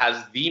position that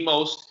has the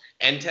most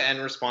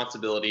end-to-end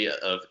responsibility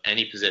of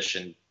any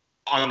position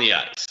on the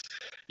ice.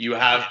 You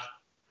have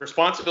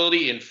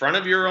responsibility in front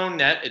of your own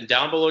net and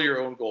down below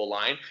your own goal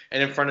line,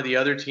 and in front of the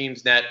other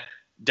team's net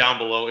down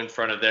below in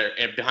front of their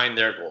and behind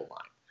their goal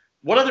line.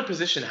 What other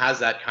position has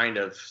that kind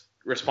of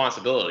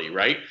responsibility,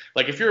 right?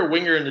 Like if you're a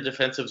winger in the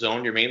defensive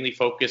zone, you're mainly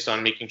focused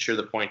on making sure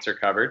the points are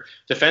covered.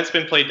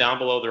 Defensemen play down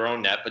below their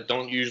own net, but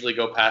don't usually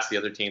go past the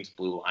other team's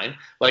blue line.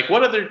 Like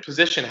what other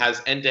position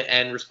has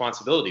end-to-end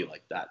responsibility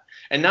like that?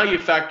 And now you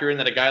factor in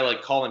that a guy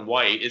like Colin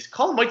White's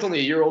only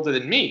a year older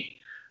than me,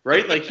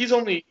 right? Like he's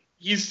going to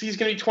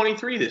be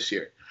 23 this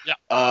year.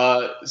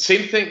 Yeah.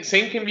 Same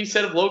can be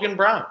said of Logan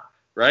Brown,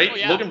 right? Oh,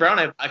 yeah. Logan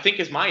Brown, I think,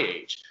 is my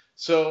age.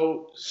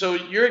 So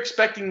you're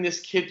expecting this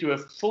kid to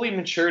have fully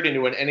matured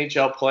into an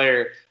NHL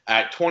player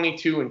at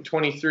 22 and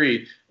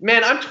 23.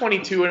 Man, I'm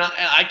 22 and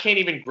I can't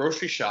even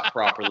grocery shop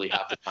properly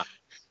half the time.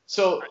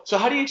 So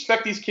how do you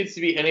expect these kids to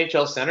be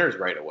NHL centers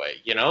right away?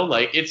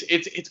 Like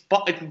it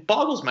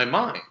boggles my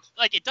mind.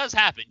 Like it does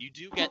happen. You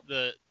do get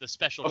the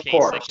special Of case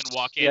course. that can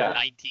walk in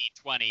 19,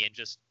 20 and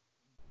just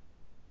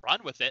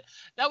run with it.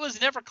 That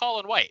was never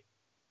Colin White.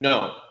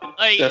 No,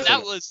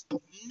 that was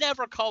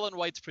never Colin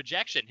White's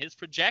projection. His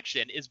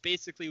projection is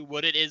basically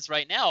what it is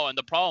right now. And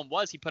the problem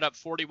was he put up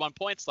 41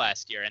 points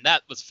last year, and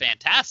that was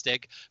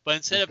fantastic. But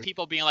instead of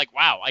people being like,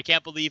 wow, I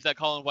can't believe that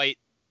Colin White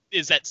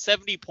is at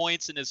 70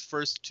 points in his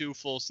first 2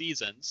 full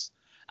seasons,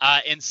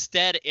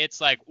 instead it's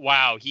like,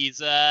 wow,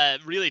 he's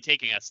really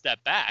taking a step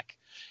back.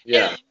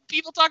 Yeah. And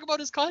people talk about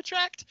his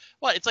contract.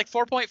 What? It's like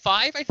 4.5,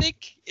 I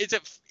think. Is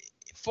it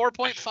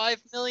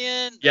 4.5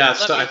 million? Yeah,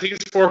 so I think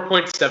it's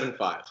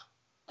 4.75.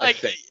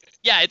 Like,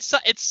 yeah, it's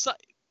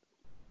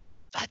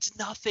That's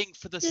nothing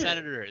for the Yeah.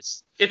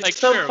 Senators. It's like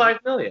sub sure, $5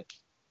 million.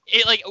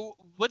 like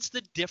what's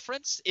the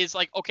difference? Is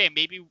like, okay,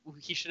 maybe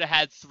he should have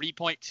had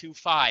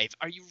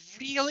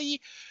 3.25.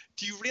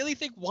 Do you really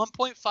think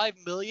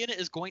 1.5 million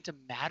is going to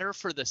matter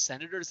for the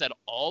Senators at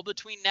all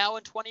between now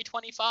and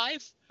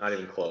 2025? Not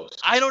even close.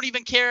 I don't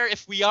even care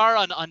if we are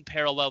on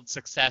unparalleled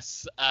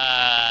success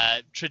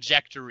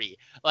trajectory.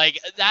 Like,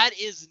 that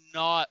is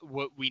not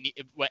what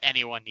what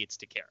anyone needs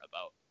to care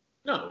about.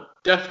 No,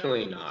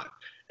 definitely not.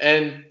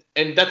 And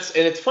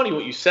it's funny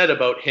what you said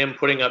about him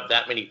putting up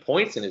that many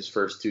points in his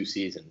first 2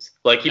 seasons.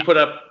 Like, he put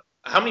up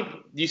how many?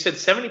 You said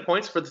 70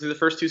 points through the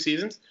first 2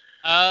 seasons.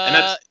 And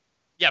that's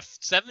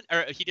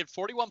he did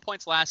 41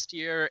 points last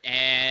year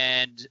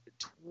and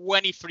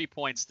 23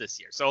 points this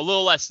year. So a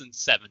little less than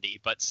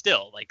 70, but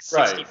still like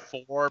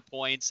 64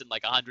 points in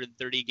like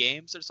 130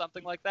 games or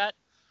something like that.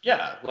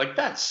 Yeah, like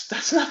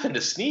that's nothing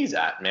to sneeze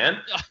at,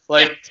 man.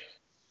 Like,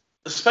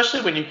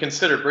 especially when you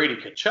consider Brady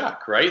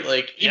Tkachuk, right?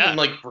 Like, even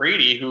like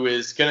Brady, who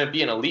is going to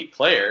be an elite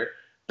player,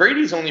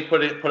 Brady's only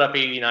put up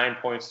 89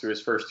 points through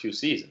his first 2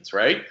 seasons,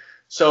 right?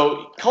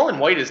 So Colin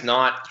White is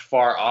not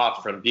far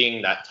off from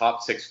being that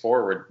top 6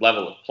 forward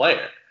level of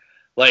player.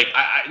 Like,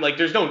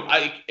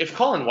 if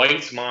Colin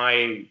White's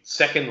my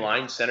second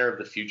line center of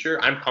the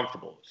future, I'm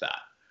comfortable with that.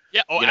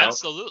 Yeah,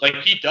 absolutely.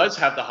 Like, he does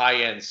have the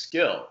high end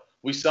skill.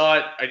 We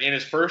saw it in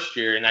his first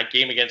year in that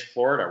game against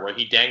Florida, where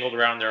he dangled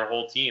around their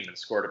whole team and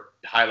scored a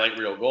highlight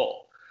reel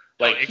goal.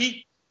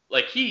 He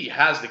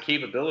has the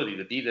capability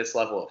to be this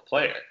level of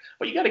player,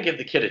 but you got to give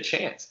the kid a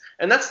chance.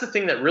 And that's the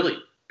thing that really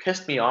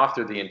pissed me off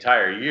through the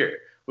entire year,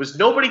 was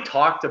nobody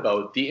talked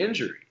about the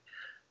injury,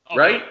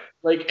 right?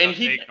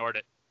 He ignored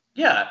it.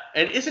 Yeah,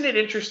 and isn't it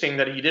interesting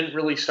that he didn't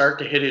really start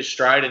to hit his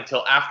stride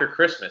until after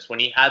Christmas, when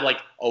he had like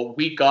a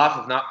week off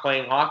of not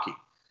playing hockey?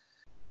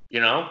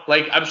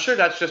 I'm sure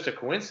that's just a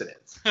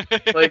coincidence.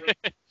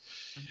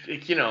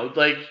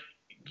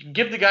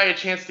 Give the guy a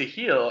chance to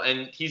heal,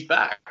 and he's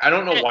back. I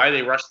don't know why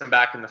they rushed him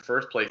back in the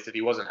first place if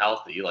he wasn't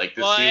healthy. Like,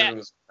 this season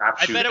was a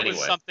crapshoot anyway. I bet it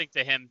was something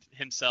to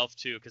himself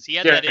too, because he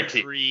had that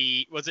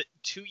injury. Was it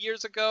 2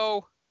 years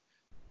ago?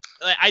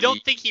 I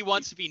don't think he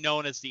wants to be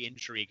known as the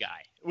injury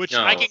guy, which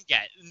I can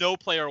get. No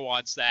player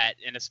wants that,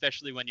 and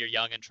especially when you're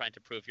young and trying to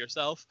prove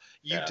yourself,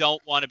 you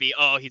don't want to be,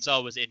 he's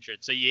always injured.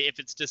 So if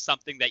it's just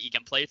something that you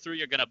can play through,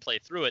 you're going to play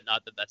through it.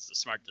 Not that that's the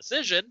smart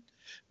decision,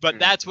 but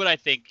that's what I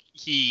think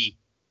he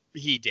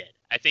did.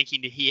 I think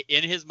he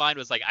in his mind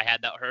was like, I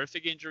had that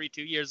horrific injury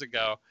 2 years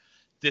ago.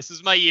 This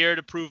is my year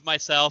to prove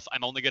myself.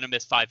 I'm only going to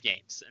miss 5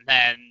 games. And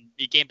then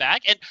he came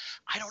back, and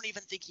I don't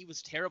even think he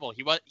was terrible.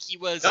 He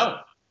was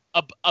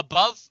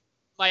above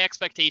my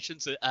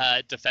expectations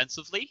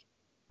defensively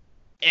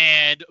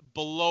and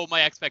below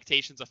my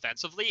expectations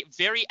offensively.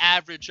 Very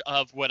average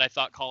of what I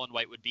thought Colin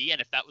White would be,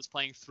 and if that was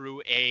playing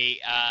through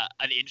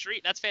an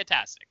injury, that's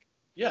fantastic.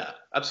 Yeah,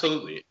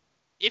 absolutely.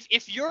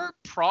 If your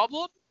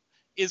problem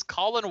is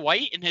Colin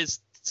White in his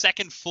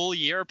second full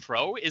year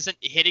pro isn't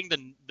hitting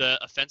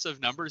the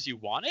offensive numbers you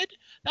wanted,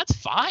 that's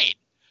fine.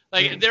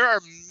 There are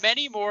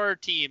many more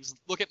teams.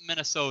 Look at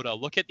Minnesota.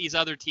 Look at these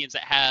other teams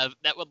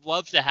that would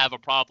love to have a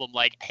problem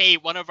like, hey,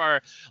 one of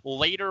our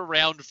later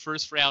round,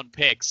 first round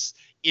picks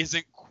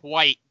isn't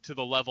quite to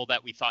the level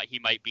that we thought he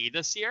might be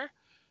this year.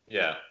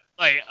 Yeah.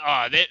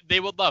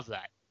 They would love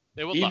that.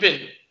 They would love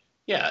it.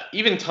 Yeah,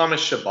 even Thomas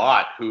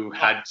Chabot, who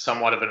had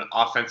somewhat of an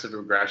offensive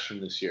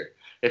regression this year.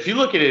 If you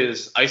look at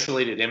his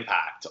isolated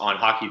impact on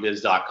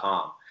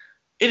hockeyviz.com,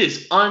 it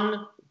is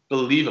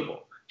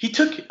unbelievable. He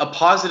took a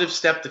positive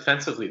step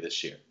defensively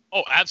this year.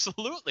 Oh,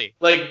 absolutely.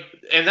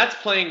 And that's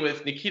playing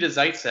with Nikita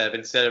Zaitsev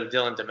instead of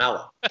Dylan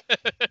DeMello.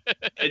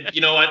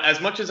 You know what?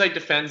 As much as I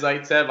defend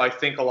Zaitsev, I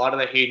think a lot of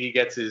the hate he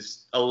gets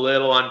is a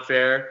little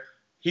unfair.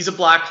 He's a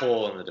black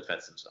hole in the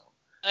defensive zone.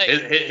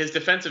 His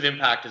defensive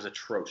impact is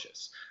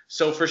atrocious.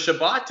 So for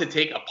Chabot to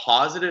take a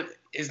positive,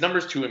 his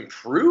numbers to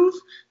improve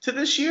to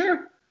this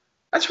year,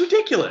 that's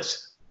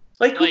ridiculous.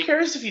 Who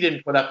cares if he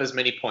didn't put up as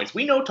many points?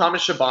 We know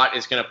Thomas Chabot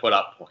is going to put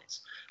up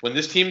points. When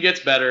this team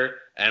gets better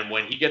and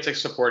when he gets a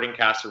supporting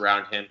cast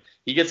around him,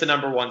 he gets a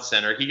number 1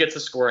 center, he gets a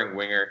scoring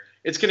winger,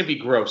 it's going to be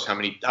gross how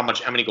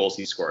many goals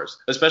he scores,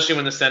 especially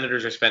when the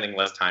Senators are spending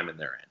less time in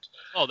their end.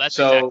 Oh, that's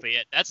exactly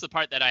it. That's the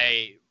part that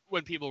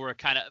when people were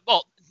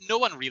no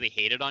one really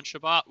hated on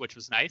Chabot, which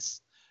was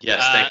nice.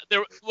 Yes.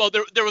 There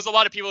was a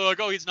lot of people who were like,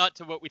 oh, he's not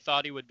to what we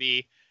thought he would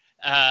be.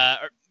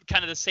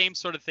 Kind of the same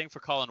sort of thing for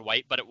Colin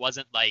White, but it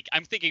wasn't like,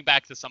 I'm thinking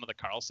back to some of the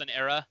Carlson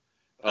era.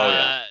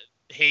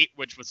 Hate,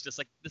 which was just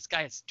like, this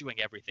guy is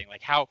doing everything.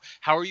 Like, how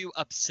are you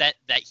upset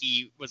that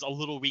he was a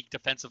little weak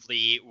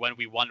defensively when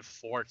we won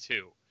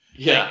 4-2?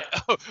 Yeah.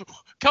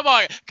 Come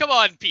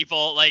on,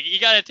 people. You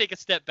got to take a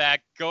step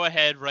back. Go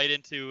ahead, right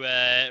into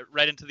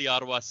the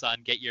Ottawa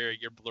Sun. Get your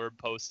blurb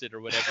posted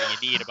or whatever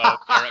you need about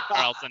Erik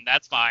Karlsson.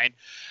 That's fine.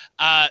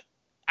 I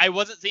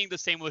wasn't seeing the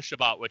same with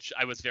Chabot, which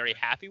I was very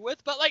happy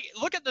with. But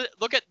look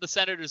at the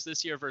Senators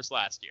this year versus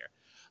last year.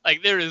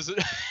 There is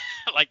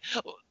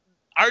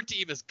our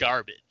team is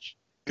garbage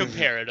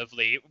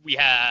comparatively. We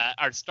had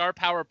our star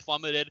power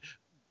plummeted.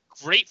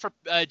 great for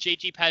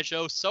JG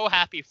Pajot. So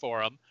happy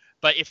for him.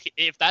 But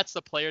if that's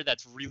the player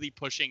that's really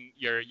pushing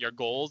your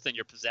goals and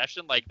your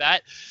possession like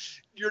that,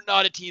 you're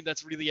not a team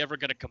that's really ever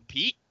going to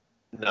compete.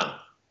 No.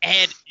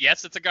 And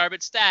yes, it's a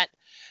garbage stat.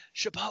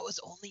 Chabot was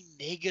only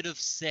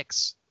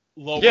 -6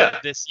 lower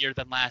this year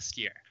than last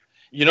year.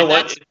 You know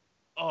what?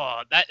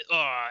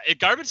 A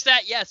garbage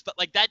stat, yes, but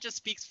like that just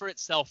speaks for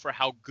itself for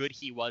how good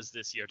he was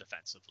this year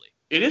defensively.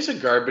 It is a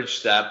garbage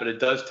stat, but it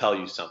does tell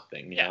you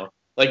something, you know?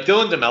 Like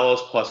Dylan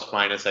DeMello's plus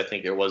minus, I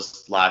think it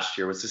was last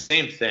year, was the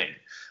same thing.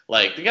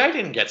 Like the guy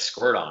didn't get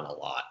scored on a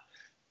lot.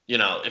 You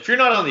know, if you're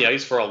not on the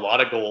ice for a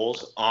lot of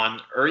goals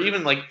or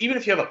even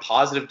if you have a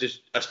positive,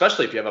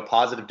 especially if you have a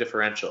positive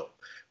differential,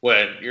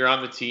 when you're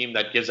on the team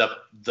that gives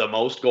up the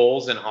most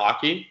goals in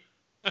hockey,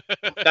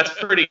 that's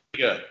pretty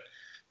good.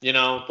 You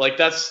know, like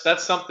that's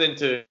something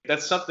to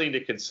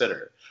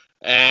consider.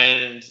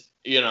 And,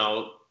 you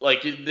know,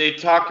 like they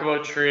talk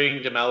about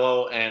trading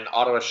DeMello, and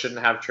Ottawa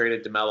shouldn't have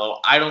traded DeMello.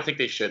 I don't think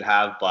they should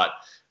have, but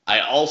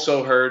I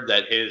also heard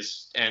that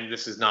and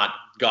this is not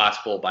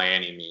gospel by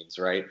any means,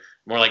 right?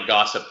 More like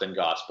gossip than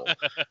gospel.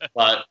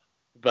 but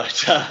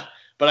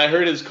I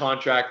heard his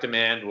contract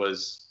demand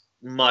was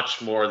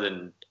much more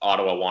than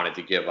Ottawa wanted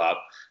to give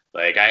up.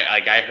 Like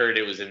I heard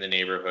it was in the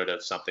neighborhood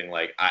of something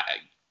like I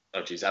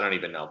don't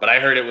even know. But I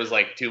heard it was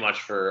like too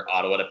much for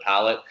Ottawa to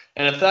palate.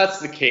 And if that's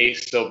the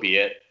case, so be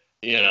it.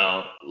 You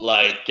know,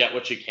 like get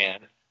what you can.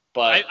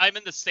 But I'm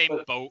in the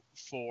same boat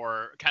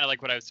for kind of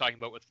like what I was talking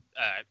about with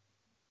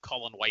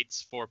Colin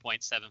White's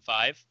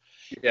 4.75.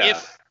 Yeah.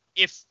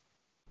 If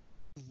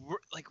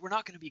we're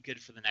not going to be good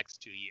for the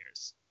next 2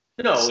 years.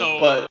 No, so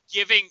but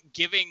giving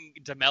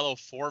DeMello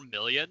 $4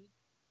 million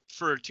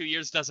for 2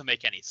 years doesn't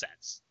make any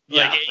sense.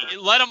 Yeah. Like,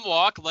 let him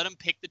walk, let him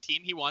pick the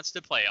team he wants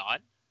to play on,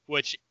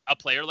 which a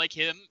player like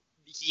him,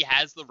 he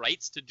has the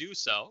rights to do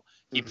so.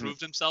 He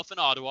proved himself in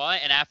Ottawa,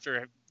 and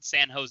after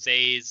San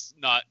Jose's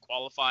not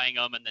qualifying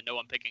him and then no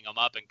one picking him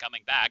up and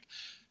coming back,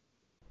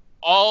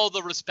 all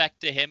the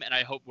respect to him, and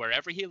I hope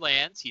wherever he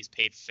lands, he's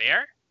paid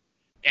fair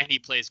and he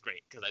plays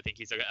great, because I think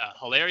he's a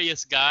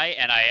hilarious guy,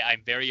 and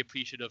I'm very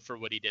appreciative for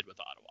what he did with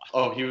Ottawa.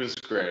 Oh, he was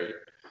great.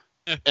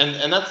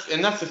 and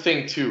that's the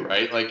thing too,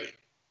 right? Like,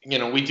 you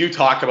know, we do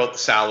talk about the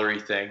salary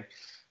thing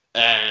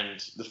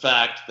and the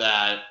fact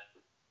that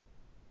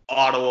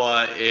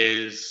Ottawa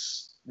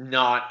is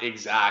not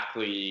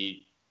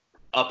exactly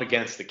up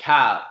against the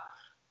cap.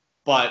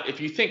 But if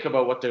you think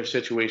about what their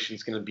situation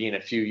is going to be in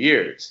a few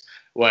years,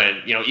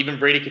 when, you know, even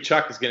Brady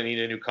Tkachuk is going to need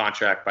a new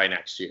contract by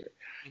next year.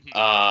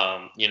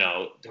 You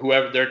know,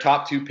 whoever their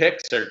top 2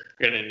 picks are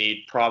going to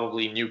need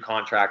probably new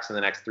contracts in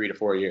the next 3 to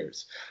 4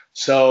 years.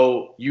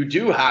 So you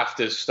do have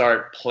to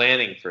start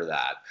planning for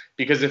that,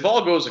 because if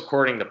all goes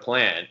according to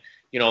plan,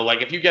 you know,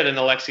 like if you get an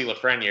Alexis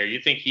Lafreniere,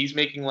 you think he's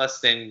making less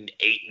than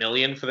 $8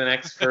 million for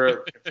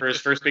his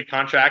first big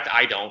contract?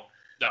 I don't.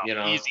 No, you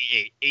know,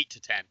 easy 8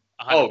 to 10.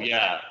 100%. Oh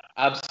yeah,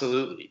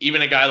 absolutely.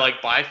 Even a guy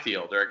like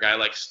Byfield or a guy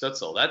like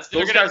Stutzel,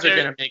 those guys are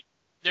going to make.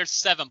 They're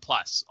 7+.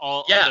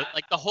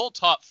 Like the whole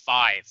top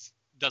 5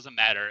 doesn't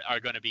matter,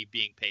 are going to be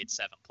being paid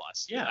 7+.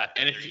 Yeah,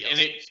 and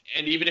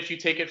even if you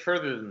take it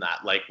further than that,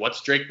 like what's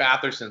Drake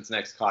Batherson's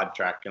next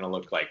contract going to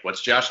look like?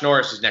 What's Josh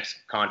Norris's next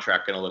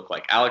contract going to look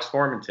like? Alex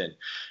Formanton,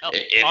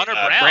 Connor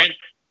Brown.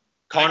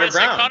 Connor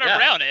Brown.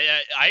 Brown.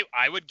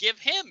 I would give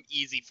him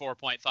easy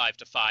 4.5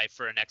 to 5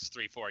 for the next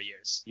 3-4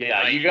 years.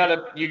 Yeah, right?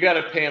 you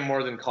gotta pay him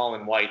more than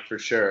Colin White for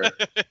sure.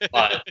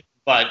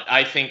 but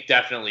I think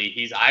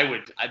definitely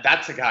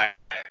that's a guy.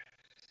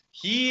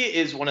 He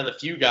is one of the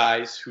few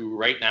guys who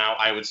right now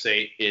I would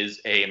say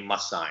is a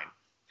must sign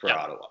for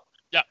Ottawa.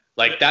 Yeah.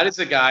 Like that is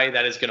a guy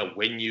that is going to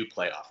win you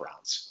playoff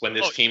rounds when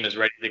this team is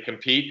ready to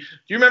compete.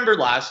 Do you remember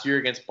last year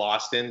against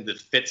Boston, the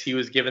fits he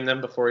was giving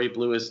them before he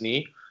blew his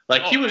knee?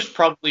 Like he was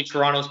probably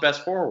Toronto's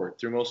best forward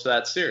through most of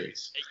that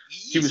series.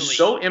 Easily. He was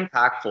so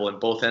impactful in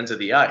both ends of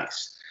the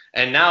ice.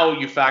 And now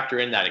you factor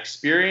in that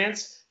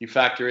experience. You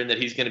factor in that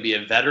he's going to be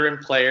a veteran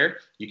player.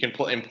 You can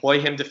employ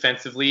him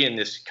defensively in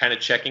this kind of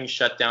checking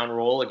shutdown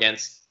role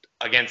against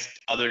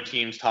other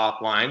teams'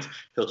 top lines.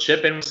 He'll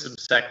chip in with some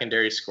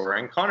secondary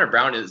scoring. Connor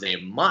Brown is a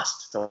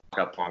must to lock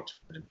up long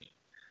term to me.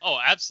 Oh,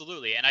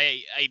 absolutely. And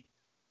I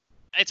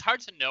it's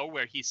hard to know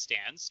where he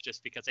stands,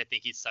 just because I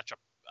think he's such a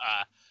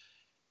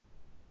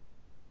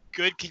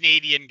good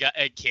Canadian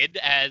kid,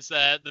 as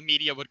the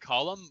media would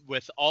call him,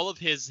 with all of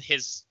his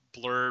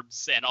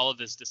blurbs and all of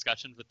his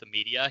discussions with the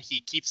media. He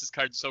keeps his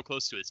cards so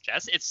close to his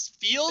chest. It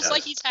feels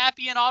like he's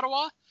happy in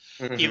Ottawa.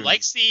 Mm-hmm. He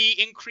likes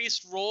the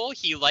increased role.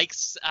 He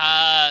likes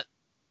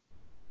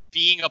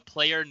being a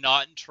player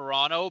not in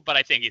Toronto, but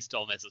I think he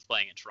still misses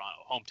playing in Toronto,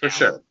 hometown. For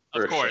sure.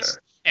 Of course.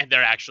 Sure. And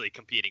they're actually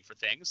competing for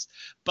things.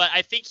 But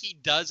I think he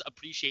does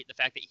appreciate the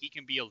fact that he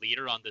can be a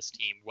leader on this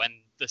team when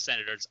the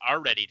Senators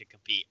are ready to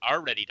compete, are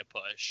ready to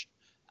push.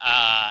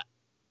 And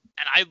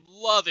I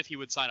love if he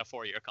would sign a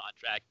 4-year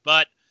contract,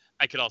 but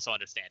I could also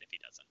understand if he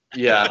doesn't.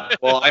 Yeah.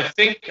 Well, I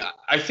think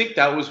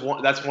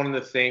that's one of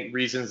the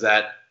reasons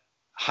that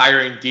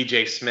hiring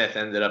DJ Smith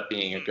ended up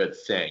being a good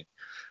thing.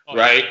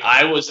 right?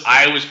 I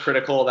was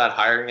critical of that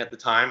hiring at the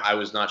time. I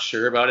was not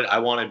sure about it. I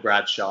wanted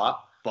Brad Shaw,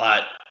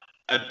 but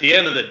at the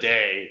end of the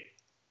day,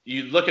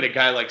 you look at a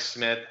guy like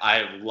Smith. I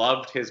have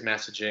loved his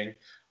messaging.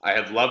 I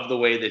have loved the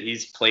way that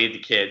he's played the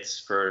kids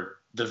for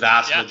the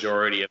vast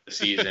majority of the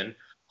season.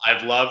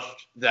 I've loved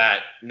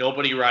that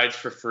nobody rides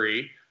for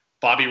free.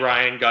 Bobby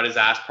Ryan got his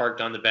ass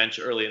parked on the bench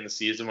early in the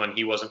season when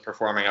he wasn't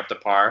performing up to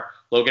par.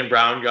 Logan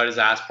Brown got his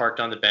ass parked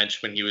on the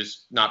bench when he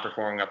was not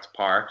performing up to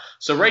par.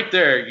 So right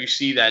there, you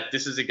see that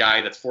this is a guy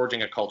that's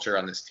forging a culture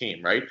on this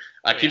team, right?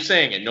 I keep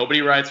saying it.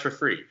 Nobody rides for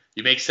free.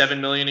 You make $7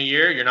 million a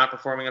year. You're not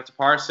performing up to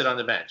par. Sit on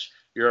the bench.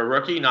 You're a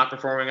rookie, not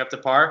performing up to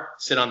par.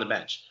 Sit on the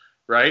bench,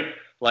 right?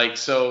 Like,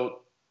 so,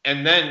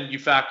 and then you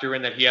factor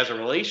in that he has a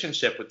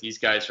relationship with these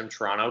guys from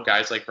Toronto,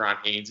 guys like Ron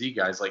Hainsey,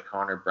 guys like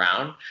Connor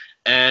Brown,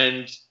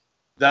 and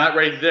that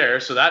right there,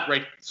 so that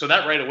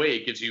right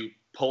away gives you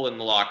pull in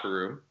the locker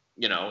room,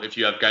 you know, if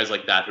you have guys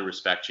like that who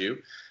respect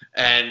you.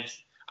 And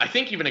I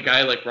think even a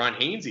guy like Ron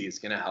Hainsey is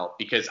going to help,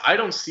 because I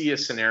don't see a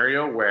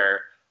scenario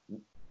where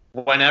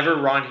whenever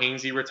Ron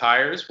Hainsey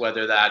retires,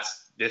 whether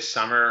that's this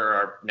summer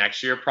or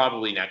next year,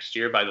 probably next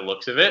year by the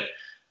looks of it,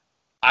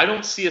 I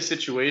don't see a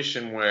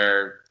situation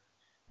where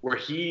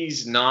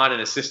he's not an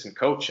assistant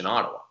coach in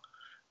Ottawa.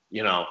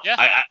 You know,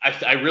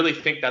 I really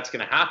think that's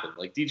going to happen.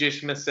 Like DJ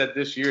Smith said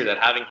this year, that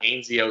having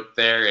Hainsey out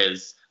there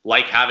is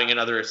like having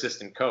another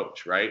assistant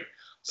coach, right?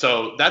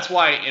 So that's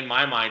why, in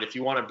my mind, if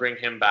you want to bring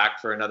him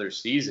back for another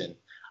season,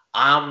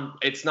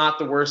 it's not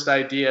the worst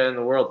idea in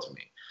the world to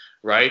me,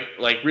 right?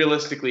 Like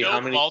realistically,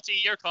 how many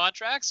multi-year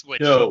contracts?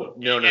 Which no.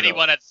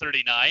 anyone at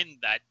 39,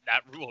 that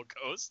rule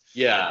goes.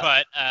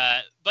 Yeah,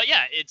 but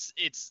yeah,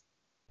 it's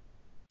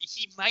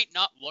he might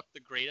not look the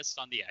greatest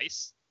on the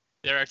ice.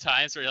 There are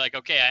times where you're like,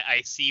 okay,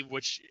 I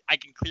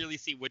can clearly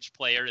see which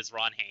player is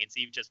Ron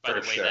Hainsey just by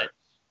the way that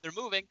they're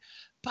moving.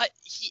 But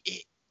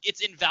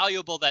it's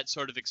invaluable, that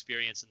sort of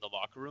experience in the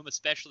locker room,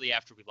 especially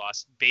after we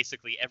lost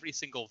basically every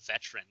single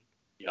veteran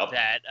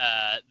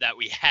that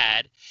we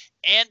had,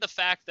 and the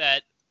fact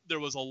that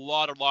there was a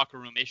lot of locker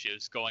room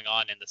issues going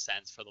on in the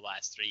Sens for the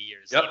last 3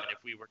 years, even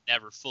if we were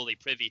never fully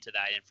privy to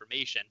that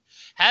information.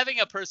 Having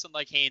a person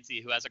like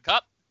Hainsey, who has a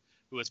cup,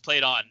 who has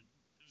played on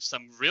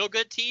some real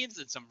good teams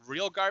and some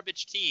real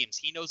garbage teams,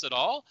 he knows it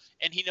all,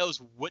 and he knows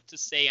what to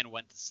say and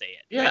when to say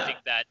it. Yeah. I think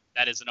that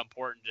is an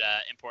important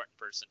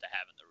person to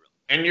have in the room.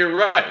 And you're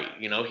right.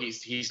 You know,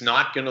 he's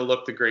not going to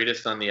look the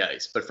greatest on the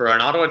ice, but for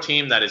an Ottawa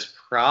team that is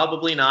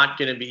probably not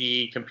going to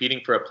be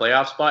competing for a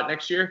playoff spot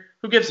next year,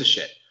 who gives a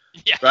shit?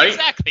 Yeah, right?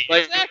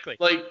 Exactly.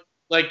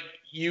 Like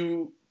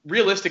you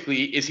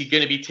realistically, is he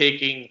going to be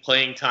taking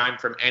playing time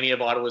from any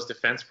of Ottawa's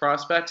defense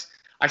prospects?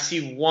 I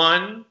see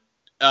one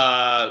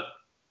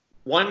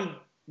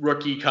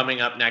rookie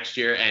coming up next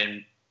year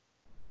and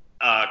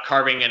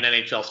carving an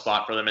NHL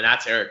spot for them, and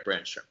that's Eric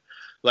Brandstrom.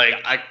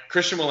 Like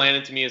Christian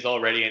Wolanin to me is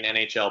already an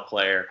NHL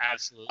player.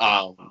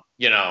 Absolutely.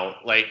 You know,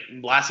 like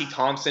Lassie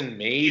Thompson,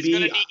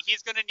 maybe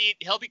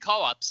he'll be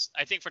call-ups.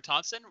 I think for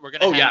Thompson, we'll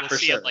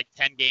see sure. him like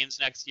 10 games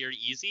next year,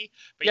 easy.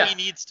 But he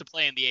needs to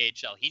play in the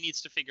AHL. He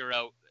needs to figure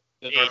out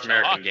the North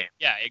American game.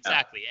 Yeah,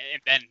 exactly,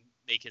 and then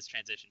make his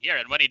transition here.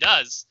 And when he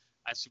does,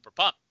 I'm super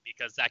pumped,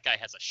 because that guy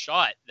has a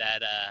shot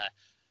that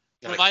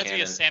reminds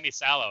me of Sammy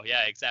Salo.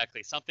 Yeah,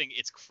 exactly.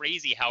 It's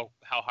crazy how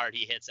hard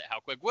he hits it,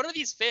 how quick. What are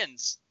these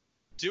Finns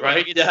doing?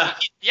 Right?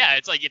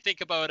 It's like you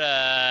think about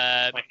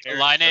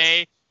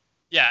Laine.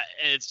 Yeah,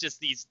 and it's just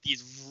these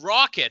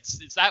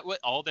rockets. Is that what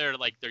all their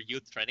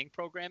youth training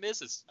program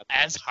is? Is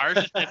as hard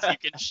as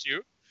you can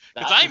shoot?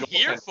 Because I'm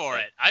here for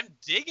it. I'm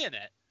digging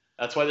it.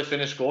 That's why the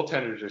Finnish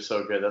goaltenders are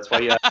so good. That's why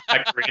you have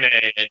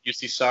Pekkarinen and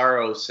Jussi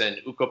Saros and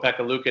Ukko-Pekka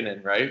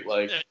Luukkonen, right?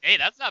 Like, hey,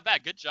 that's not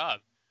bad. Good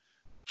job.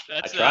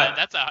 That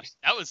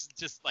was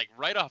just like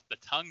right off the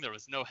tongue. There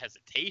was no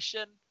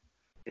hesitation.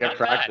 Yeah,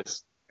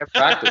 practice.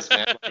 Practice,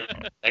 man.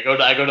 I go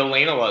to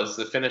Leinola's,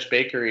 the Finnish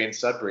bakery in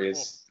Sudbury.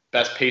 It's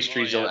best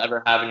pastries you'll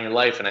ever have in your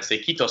life, and I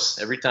say Kiitos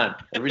every time.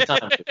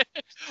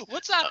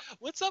 What's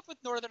up with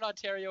Northern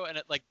Ontario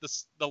and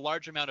the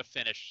large amount of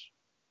Finnish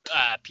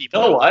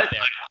people? You know what?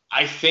 There?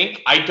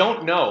 I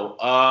don't know.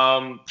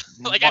 I'm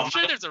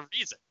sure there's a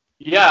reason.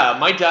 Yeah,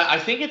 my dad. I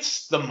think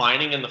it's the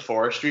mining and the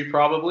forestry,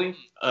 probably.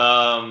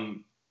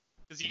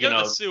 Because you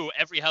go to Sioux,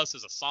 every house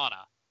is a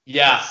sauna.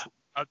 Yeah.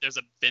 There's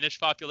a Finnish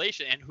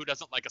population, and who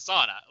doesn't like a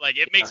sauna? Like,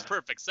 it makes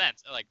perfect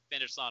sense. Like,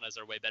 Finnish saunas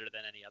are way better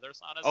than any other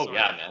saunas. Oh,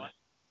 yeah, man.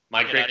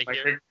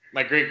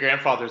 My great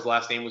grandfather's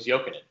last name was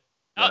Jokinen.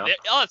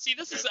 See,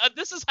 this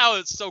is how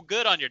it's so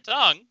good on your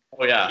tongue.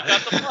 Oh yeah, you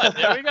got the blood.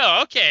 There we go.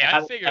 Okay,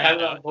 I figured I had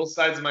it on both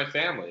sides of my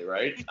family,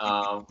 right?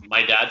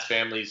 My dad's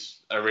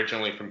family's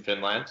originally from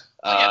Finland.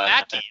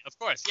 Mackie, of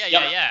course.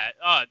 Yeah.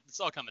 Oh, it's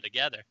all coming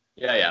together.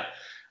 Yeah.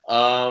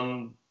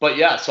 But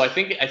yeah, so I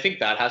think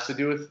that has to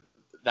do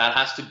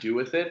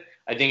with it.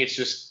 I think it's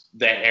just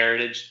the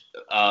heritage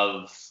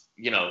of,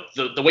 you know,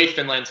 the way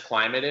Finland's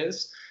climate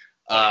is.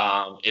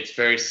 It's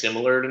very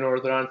similar to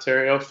Northern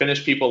Ontario.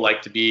 Finnish people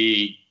like to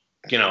be,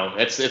 you know,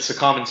 it's a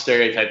common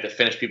stereotype that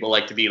Finnish people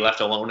like to be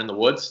left alone in the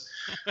woods,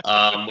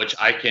 which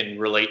I can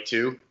relate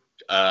to.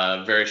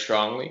 very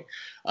strongly.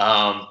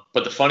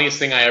 But the funniest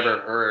thing I ever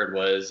heard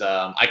was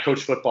I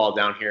coach football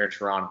down here in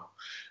Toronto,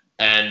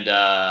 and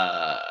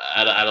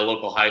at a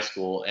local high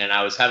school, and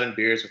I was having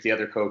beers with the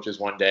other coaches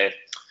one day,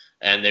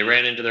 and they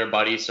ran into their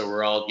buddies, so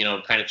we're all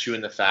kind of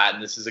chewing the fat.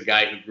 And this is a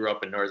guy who grew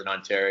up in Northern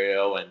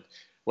Ontario, and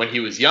when he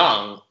was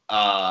young,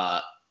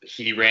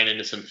 he ran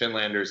into some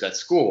Finlanders at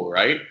school,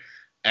 right?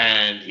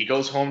 And he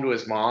goes home to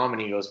his mom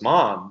and he goes,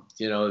 "Mom,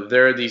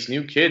 there are these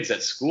new kids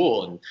at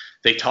school and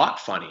they talk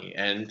funny."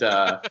 And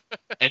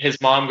and his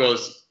mom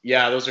goes,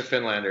 "Yeah, those are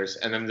Finlanders."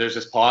 And then there's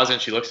this pause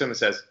and she looks at him and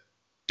says,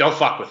 "Don't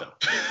fuck with them."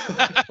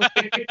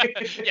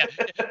 Yeah,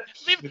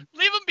 leave them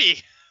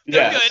be.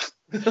 They're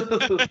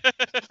good.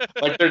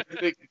 Like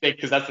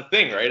because that's the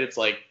thing, right? It's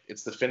like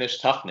it's the Finnish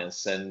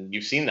toughness, and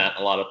you've seen that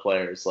in a lot of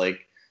players,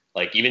 like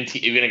even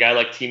a guy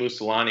like Teemu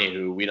Selanne,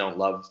 who we don't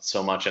love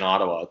so much in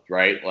Ottawa,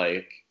 right?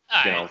 Like.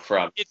 For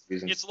obvious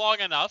reasons. It's long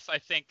enough. I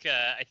think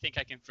I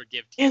can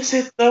forgive. Is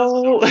it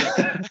though?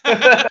 Right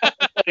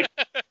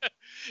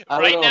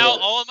now,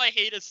 all of my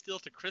hate is still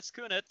to Chris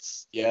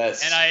Kunitz.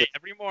 Yes. And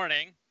every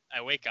morning I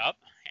wake up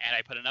and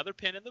I put another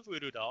pin in the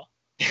voodoo doll.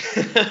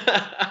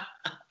 I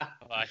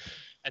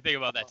think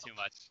about that too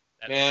much.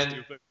 That's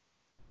stupid.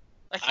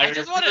 Like, I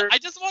just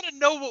want to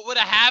know what would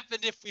have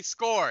happened if we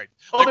scored.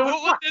 Like,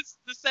 what would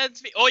the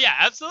sense be? Oh yeah,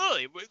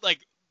 absolutely.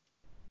 Like,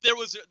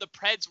 the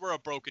Preds were a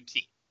broken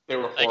team. They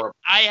were horrible.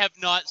 I have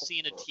not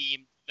seen a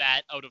team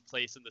that out of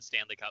place in the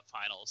Stanley Cup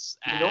Finals.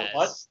 You know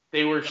what?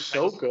 They were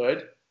so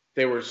good.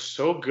 They were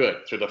so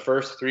good through the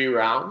first 3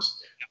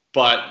 rounds,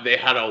 but they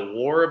had a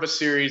war of a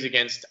series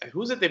against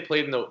who's it they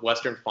played in the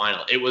Western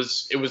Final? It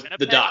was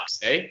the Ducks,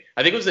 eh?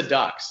 I think it was the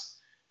Ducks.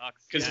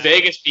 Because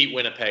Vegas beat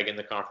Winnipeg in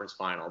the conference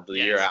final the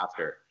year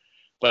after.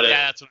 But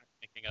that's what I'm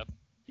thinking of.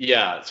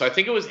 Yeah, so I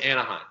think it was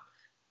Anaheim.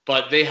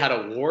 But they had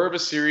a war of a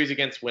series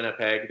against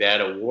Winnipeg. They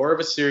had a war of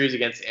a series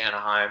against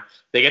Anaheim.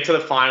 They get to the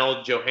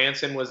final.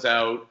 Johansson was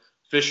out.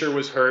 Fisher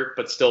was hurt,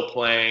 but still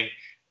playing.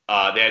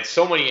 They had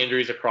so many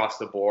injuries across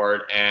the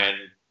board, and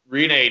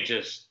Rene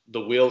the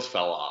wheels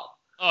fell off.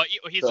 Oh,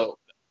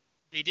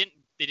 they didn't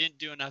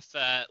do enough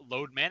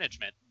load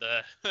management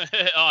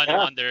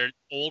on their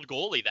old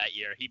goalie that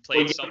year. He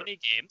played so many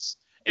games.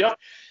 Yep.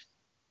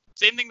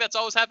 Same thing that's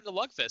always happened to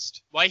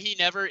Lundqvist. Why he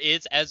never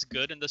is as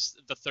good in the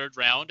third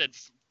round and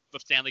the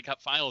Stanley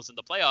Cup Finals in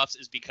the playoffs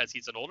is because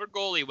he's an older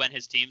goalie when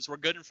his teams were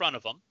good in front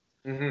of him,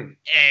 and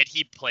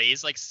he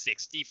plays like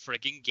 60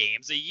 frigging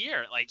games a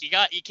year. Like you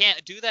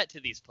can't do that to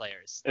these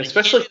players,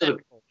 especially for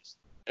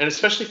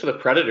the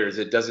Predators.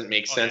 It doesn't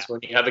make sense when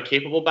you have a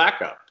capable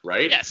backup,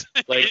 right? Yes,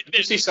 like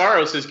Juuse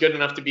Saros is good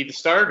enough to be the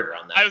starter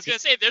on that. I was gonna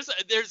say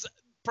there's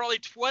probably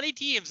 20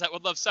 teams that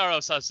would love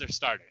Saros as their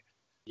starter.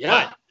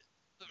 Yeah,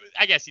 but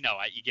I guess you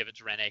give it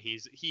to Rene.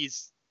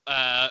 He's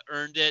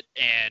earned it,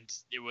 and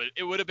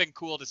it would have been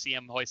cool to see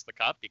him hoist the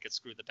cup because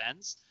screw the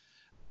Pens.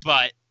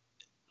 But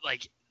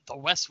like the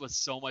West was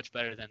so much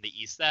better than the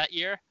East that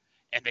year,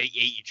 and they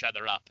ate each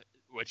other up,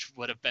 which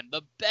would have been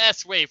the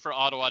best way for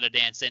Ottawa to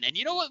dance in. And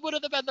you know what would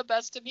have been the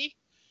best to me?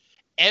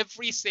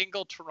 Every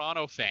single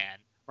Toronto fan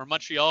or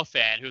Montreal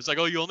fan who's like,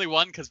 "Oh, you only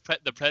won because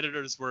the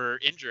Predators were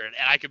injured," and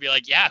I could be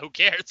like, "Yeah, who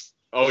cares?"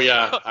 Oh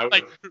yeah,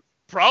 like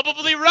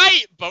probably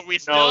right, but we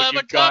still have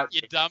a cup,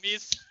 you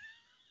dummies.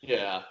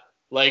 Yeah.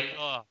 Like,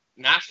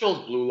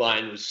 Nashville's blue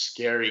line was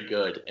scary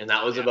good, and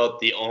that was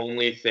about the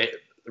only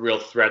real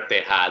threat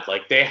they had.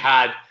 Like, they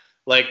had,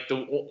 like, the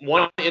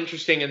one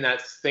interesting in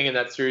that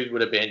series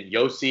would have been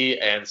Yossi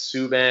and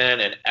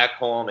Subban and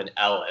Ekholm and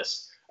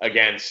Ellis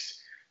against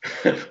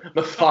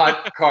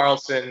Mafat,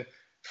 Carlson,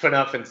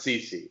 Phaneuf, and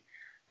Ceci,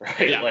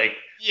 right? Yeah. Like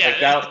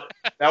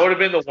that would have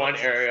been the one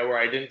area where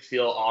I didn't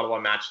feel Ottawa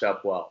matched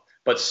up well.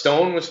 But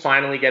Stone was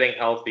finally getting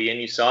healthy,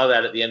 and you saw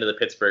that at the end of the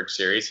Pittsburgh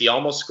series. He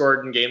almost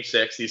scored in Game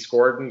 6. He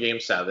scored in Game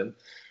 7.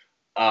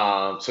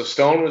 So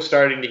Stone was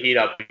starting to heat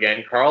up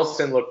again.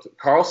 Carlson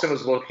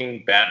was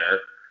looking better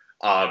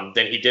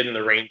than he did in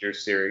the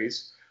Rangers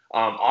series.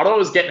 Ottawa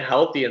was getting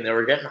healthy, and they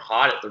were getting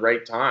hot at the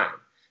right time.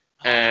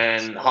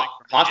 And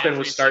Hoffman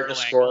was starting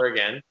to score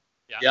again.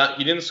 Yeah,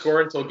 he didn't score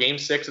until Game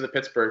 6 of the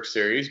Pittsburgh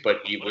series, but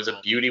he was a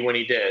beauty when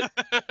he did.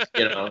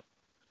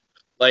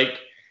 Like.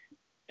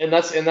 And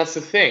that's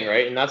the thing,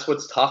 right? And that's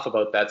what's tough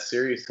about that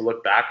series to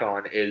look back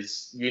on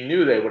is you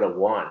knew they would have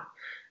won.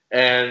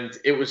 And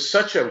it was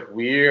such a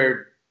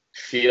weird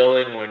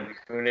feeling when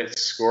Kunitz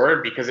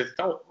scored because it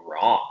felt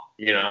wrong,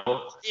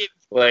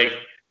 Like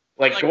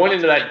going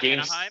into that game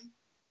Anaheim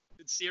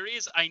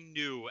series, I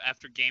knew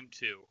after Game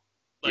 2.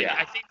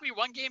 I think we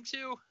won Game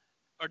 2,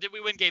 or did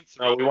we win Game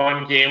 3? No, we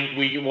won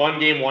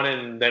Game 1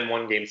 and then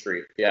won Game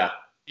 3. Yeah.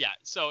 Yeah,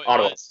 so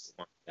Ottawa.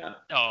 Yeah.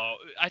 Oh,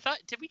 I thought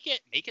did we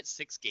make it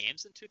 6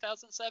 games in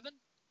 2007?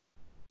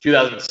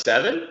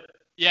 2007?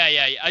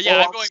 Yeah.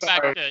 I'm going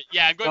back to the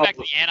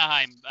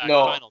Anaheim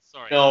finals.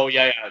 Sorry. No,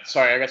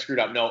 sorry, I got screwed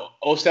up. No,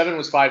 07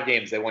 was 5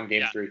 games. They won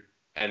Game 3,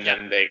 and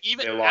then they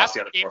lost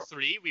the other 4. Game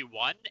 3, we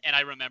won, and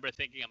I remember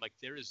thinking, I'm like,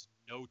 there is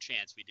no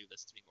chance we do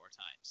this 3 more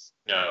times.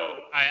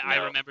 No. I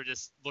remember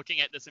just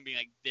looking at this and being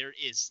like,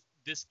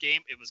 this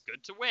game. It was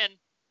good to win.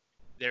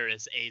 there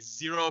is a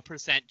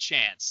 0%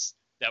 chance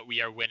that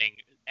we are winning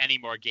any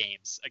more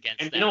games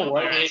against And them. you know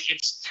what?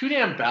 It's too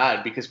damn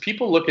bad because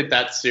people look at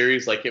that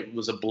series like it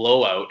was a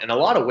blowout. In a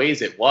lot of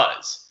ways, it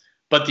was.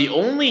 But the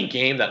only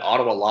game that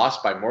Ottawa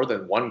lost by more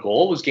than one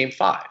goal was Game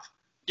 5,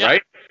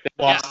 right?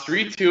 They lost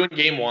 3-2 in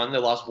Game 1. They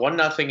lost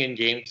 1-0 in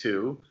Game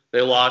 2.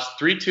 They lost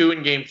 3-2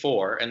 in Game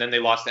 4, and then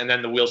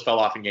the wheels fell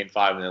off in Game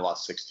 5, and they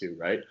lost 6-2,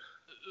 right?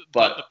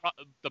 But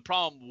the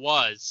problem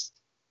was,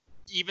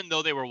 even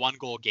though they were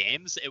 1-goal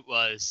games, it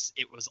was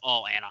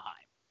all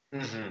Anaheim.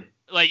 Mm-hmm.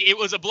 Like, it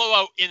was a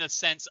blowout in a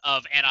sense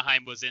of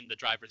Anaheim was in the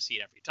driver's seat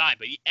every time,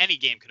 but any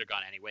game could have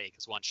gone any way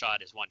because one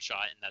shot is one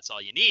shot, and that's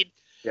all you need.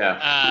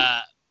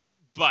 Yeah.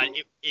 But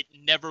it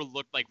never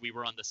looked like we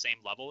were on the same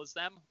level as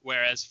them.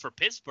 Whereas for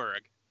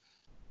Pittsburgh,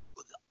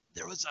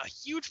 there was a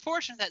huge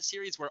portion of that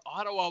series where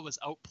Ottawa was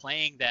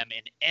outplaying them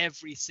in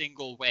every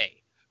single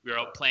way. We were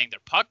outplaying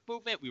their puck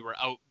movement. We were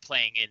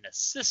outplaying in a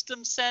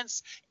system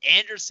sense.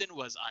 Anderson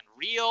was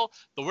unreal.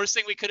 The worst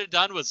thing we could have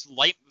done was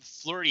light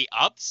Fleury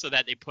up so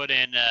that they put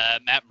in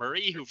Matt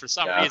Murray, who for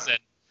some reason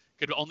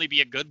could only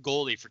be a good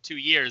goalie for 2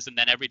 years. And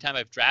then every time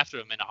I've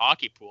drafted him in a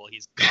hockey pool,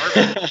 he's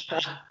garbage.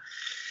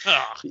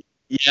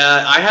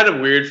 Yeah, I had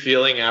a weird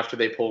feeling after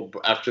they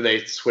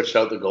switched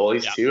out the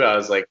goalies too. I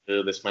was like,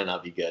 this might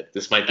not be good.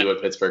 This might be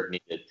what Pittsburgh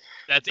needed.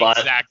 That's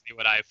exactly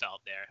what I felt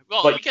there.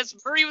 Well, because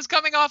Murray was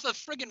coming off a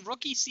friggin'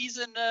 rookie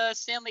season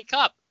Stanley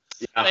Cup.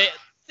 Yeah.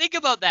 Think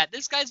about that.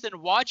 This guy's been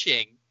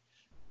watching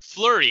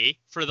Fleury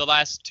for the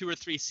last 2 or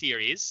 3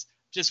 series,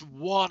 just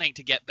wanting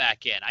to get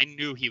back in. I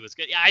knew he was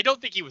good. Yeah, I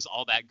don't think he was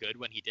all that good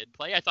when he did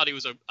play. I thought he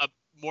was a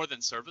more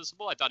than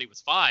serviceable. I thought he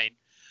was fine,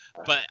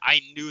 but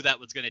I knew that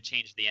was going to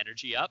change the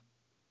energy up.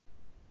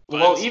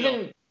 Well,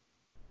 even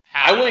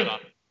I went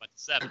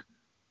 7.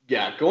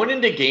 Yeah, going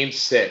into Game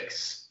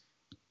 6,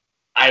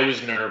 I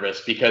was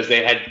nervous because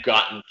they had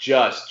gotten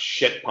just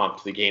shit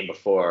pumped the game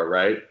before,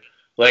 right?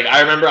 Like,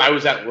 I remember I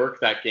was at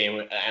work that game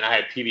and I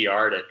had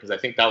PVR'd it because I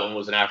think that one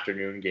was an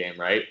afternoon game,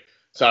 right?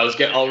 So I was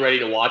getting all ready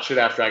to watch it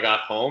after I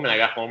got home, and I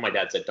got home, my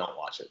dad said, "Don't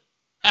watch it."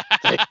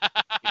 Like,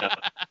 I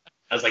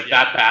was like,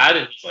 "That bad?"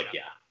 And he's like,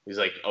 "Yeah." He's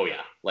like, "Oh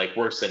yeah, like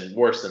worse than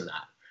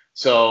that."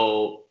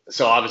 So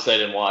obviously I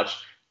didn't watch.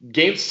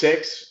 Game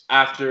 6,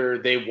 after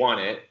they won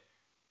it,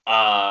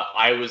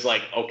 I was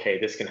like, okay,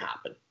 this can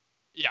happen.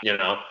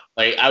 Yeah.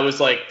 Like, I was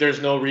like,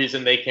 there's no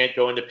reason they can't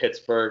go into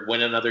Pittsburgh,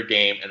 win another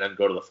game, and then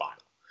go to the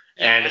final.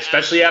 Yeah, and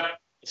especially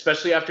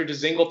after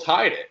Dzingel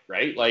tied it,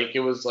 right? Like, it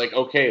was like,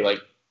 okay, like,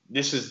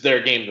 this is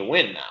their game to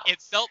win now.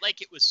 It felt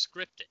like it was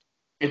scripted.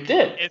 It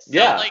did. It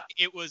felt like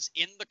it was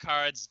in the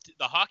cards.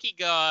 The hockey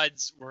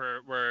gods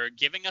were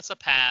giving us a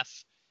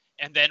path.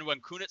 And then when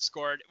Kunitz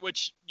scored,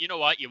 which, you know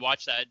what, you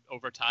watch that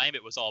over time,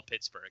 it was all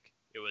Pittsburgh.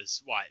 It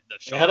was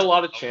they had a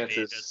lot of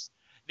chances.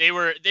 They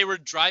were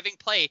driving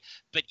play,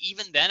 but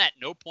even then, at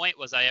no point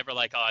was I ever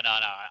like, oh no.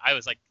 I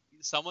was like,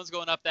 someone's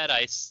going up that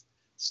ice,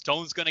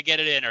 Stone's gonna get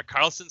it in, or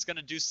Carlson's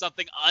gonna do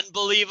something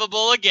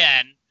unbelievable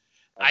again.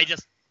 I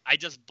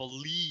just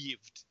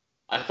believed.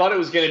 I thought it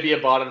was gonna be a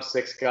bottom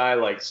 6 guy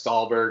like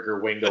Stahlberg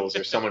or Wingels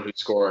or someone who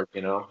scored,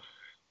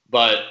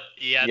 But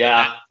the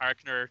Matt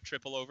Parkner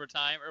triple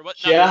overtime or what?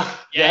 No,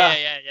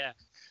 yeah.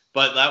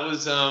 But that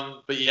was,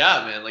 but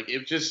yeah, man, like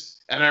it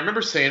just, and I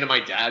remember saying to my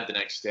dad the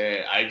next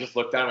day, I just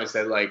looked at him and I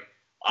said, like,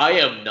 I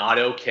am not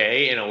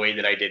okay in a way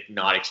that I did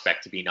not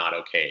expect to be not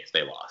okay if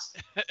they lost.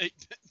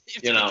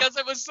 Because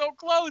it was so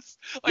close.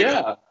 Like,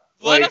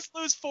 let us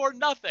lose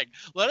 4-0.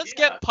 Let us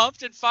get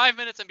pumped in 5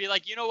 minutes and be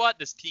like, you know what?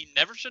 This team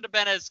never should have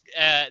been as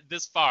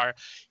this far.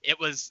 It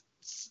was,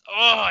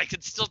 I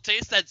could still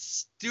taste that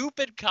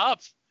stupid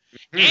cup.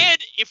 Mm-hmm.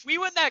 And if we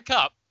win that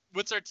cup,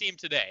 what's our team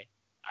today?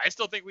 I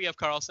still think we have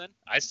Carlson.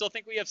 I still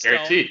think we have Stone.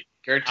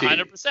 Guaranteed.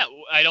 100%.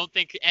 I don't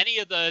think any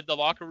of the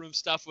locker room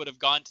stuff would have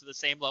gone to the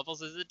same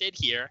levels as it did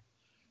here.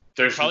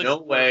 There's no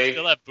way.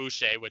 Still have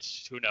Boucher,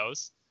 which who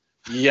knows?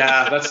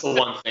 Yeah, that's the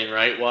one thing,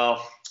 right?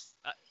 Well,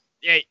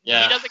 he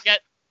doesn't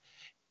get.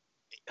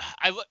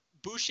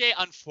 Boucher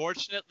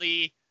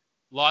unfortunately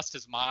lost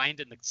his mind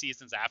in the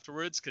seasons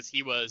afterwards because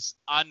he was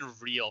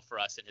unreal for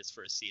us in his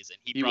first season.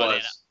 He brought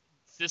in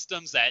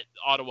systems that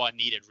Ottawa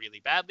needed really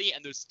badly,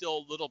 and there's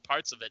still little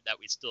parts of it that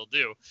we still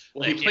do.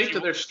 Well, he played to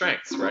their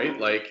strengths, right?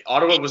 Like,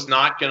 Ottawa was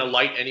not going to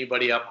light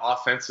anybody up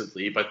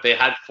offensively, but they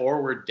had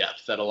forward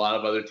depth that a lot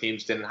of other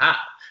teams didn't have,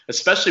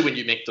 especially when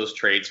you make those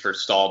trades for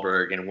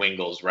Stahlberg and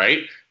Wingels,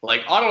 right?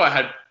 Like, Ottawa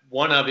had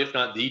one of, if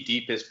not the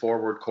deepest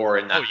forward core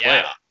in that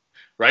playoff,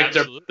 right?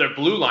 Their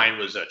blue line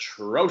was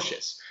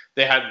atrocious.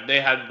 They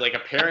had like a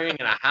pairing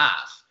and a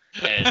half.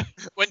 And,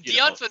 when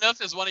Dion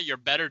Phaneuf is one of your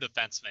better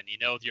defensemen, you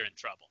know you're in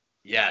trouble.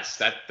 Yes,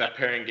 that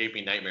pairing gave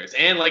me nightmares.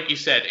 And like you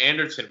said,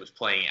 Anderson was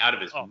playing out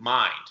of his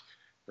mind,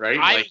 right?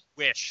 I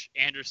wish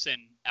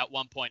Anderson at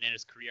one point in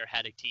his career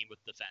had a team with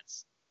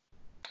defense.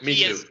 Me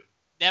too. Has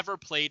never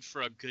played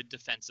for a good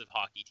defensive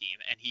hockey team,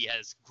 and he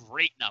has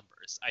great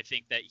numbers. I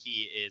think that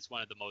he is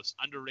one of the most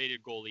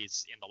underrated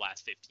goalies in the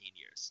last 15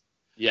 years.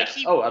 Yes.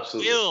 He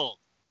absolutely. Willed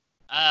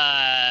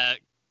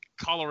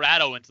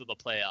Colorado into the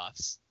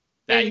playoffs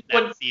that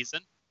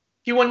season.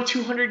 He won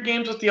 200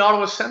 games with the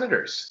Ottawa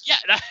Senators. Yeah,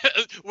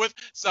 with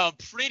some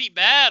pretty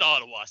bad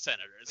Ottawa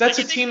Senators. That's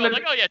like, a team that...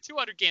 like, oh yeah,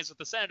 200 games with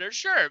the Senators,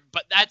 sure,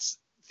 but that's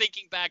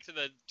thinking back to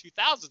the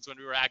 2000s when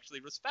we were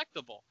actually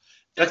respectable.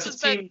 This has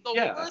been the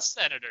worst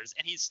Senators,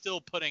 and he's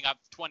still putting up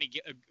 20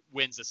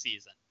 wins a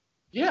season.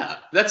 Yeah,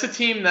 that's a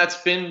team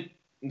that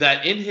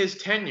in his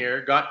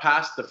tenure got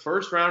past the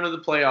first round of the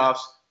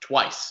playoffs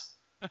twice.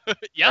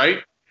 Yeah.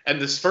 Right?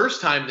 And this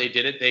first time they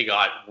did it, they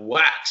got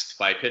waxed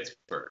by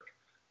Pittsburgh.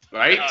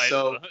 Right?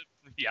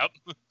 Yep.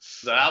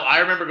 So I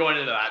remember going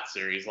into that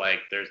series like,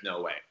 there's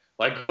no way.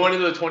 Like, going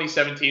into the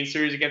 2017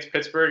 series against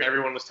Pittsburgh,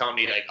 everyone was telling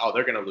me, like, oh,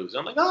 they're going to lose.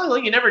 I'm like, oh, well,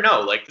 you never know.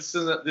 Like,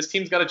 this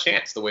team's got a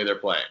chance the way they're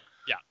playing.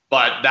 Yeah.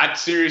 But that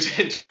series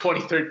in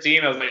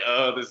 2013, I was like,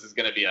 oh, this is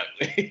going to be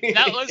ugly.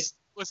 That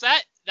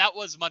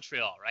was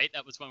Montreal, right?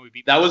 That was when we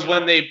beat That Montreal. was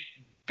when they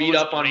beat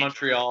up on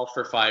Montreal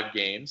for 5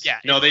 games. Yeah,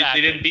 no,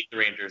 exactly. they didn't beat the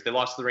Rangers. They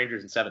lost to the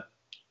Rangers in 7.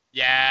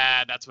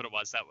 Yeah, that's what it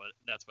was.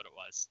 That's what it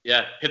was.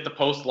 Yeah, hit the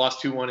post,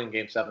 lost 2-1 in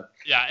Game 7.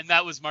 Yeah, and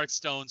that was Mark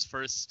Stone's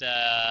first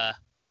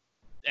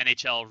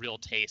NHL real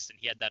taste, and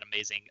he had that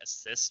amazing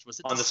assist. Was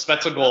it on the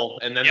Spezza goal?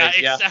 And then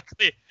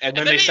exactly. And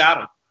then they sat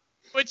him.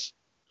 Which,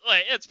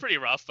 like, it's pretty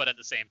rough, but at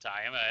the same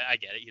time, I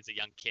get it. He's a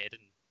young kid,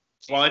 and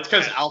well, it's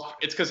because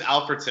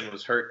Alfredson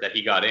was hurt that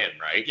he got in,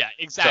 right? Yeah,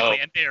 exactly.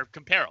 So, and they're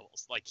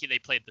comparables. Like, they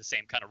played the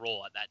same kind of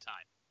role at that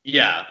time.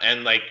 Yeah,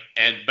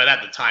 but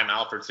at the time,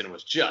 Alfredson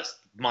was just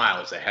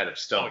miles ahead of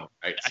Stone,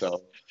 right?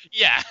 So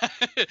yeah,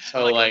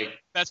 so like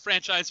best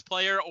franchise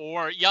player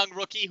or young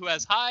rookie who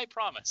has high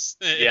promise.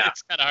 Yeah,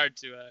 it's kind of hard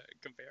to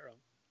compare them.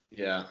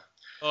 Yeah.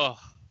 Oh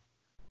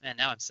man,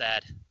 now I'm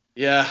sad.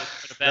 Yeah,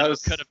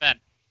 could have been.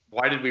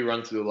 Why did we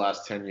run through the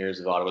last 10 years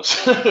of Ottawa?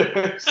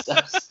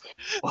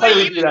 Why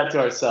did we do that to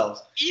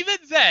ourselves? Even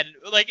then,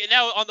 like,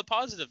 now on the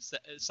positive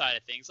side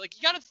of things, like,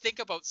 you got to think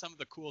about some of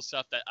the cool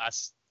stuff that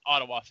us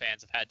Ottawa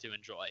fans have had to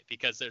enjoy,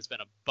 because there's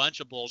been a bunch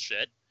of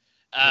bullshit.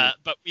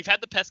 But we've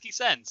had the pesky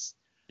Sens.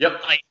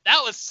 Yep. Like,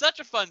 that was such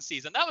a fun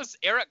season. That was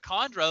Eric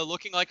Condra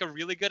looking like a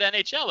really good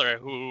NHLer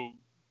who,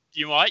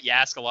 you know what? You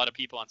ask a lot of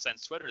people on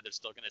Sens Twitter, they're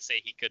still going to say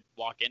he could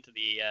walk into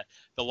the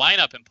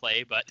lineup and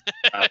play, but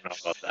I don't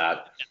know about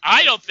that.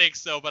 I don't think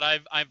so, but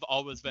I've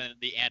always been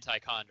the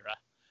anti-Condra.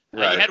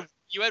 Right.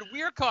 You had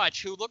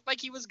Weirkoch, who looked like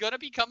he was going to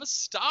become a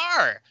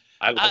star.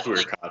 I love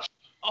Weirkoch.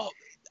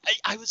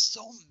 I was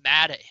so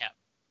mad at him,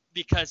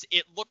 because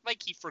it looked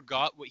like he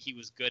forgot what he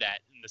was good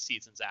at in the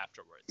seasons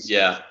afterwards.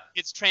 Yeah.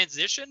 His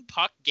transition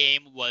puck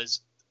game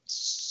was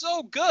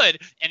so good,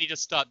 and he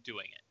just stopped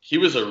doing it. He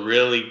was a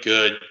really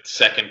good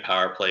second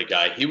power play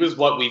guy. He was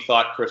what we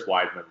thought Chris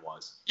Weidman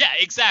was. Yeah,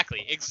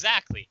 exactly.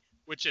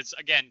 Which is,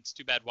 again, it's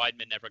too bad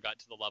Weidman never got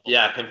to the level.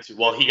 Yeah, him too.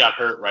 Well, he got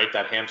hurt, right?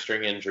 That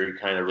hamstring injury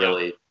kind of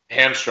really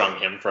hamstrung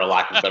him, for a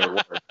lack of a better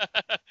word.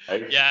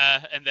 Right?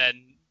 Yeah, and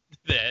then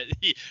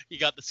he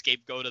got the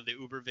scapegoat of the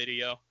Uber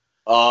video.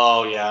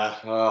 Oh yeah.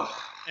 But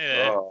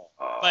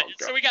God.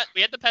 So we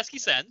had the pesky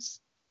Sens.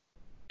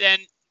 Then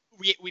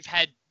we've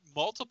had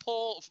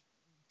multiple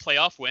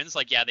playoff wins.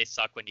 Like, yeah, they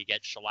suck when you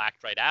get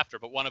shellacked right after,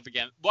 but one of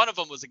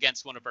them was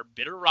against one of our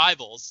bitter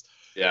rivals.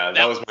 Yeah,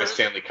 that was my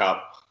Stanley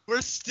Cup.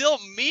 We're still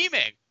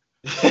memeing.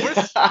 We're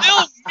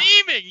still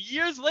memeing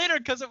years later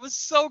because it was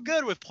so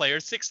good with Player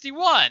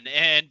 61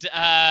 and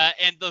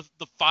the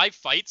 5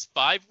 fights,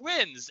 5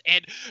 wins,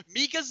 and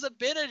Mika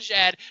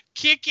Zibanejad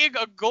kicking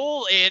a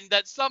goal in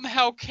that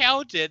somehow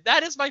counted.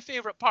 That is my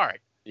favorite part.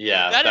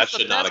 Yeah, that is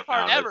the best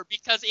part ever,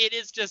 because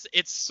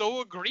it's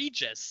so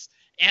egregious,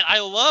 and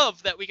I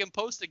love that we can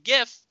post a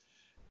GIF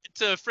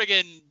to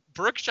friggin'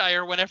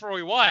 Berkshire whenever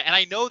we want, and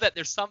I know that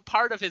there's some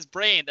part of his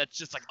brain that's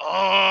just like,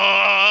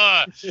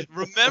 oh,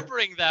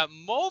 remembering that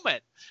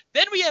moment.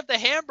 Then we have the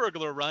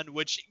Hamburglar run,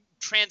 which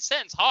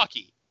transcends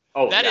hockey.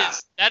 Oh, that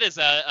is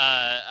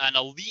an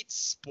elite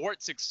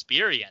sports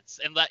experience,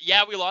 and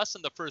we lost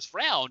in the first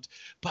round,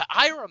 but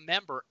I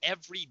remember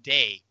every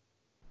day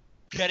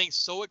getting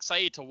so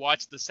excited to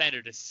watch the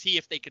Center to see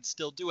if they could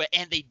still do it,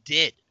 and they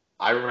did.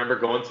 I remember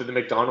going through the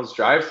McDonald's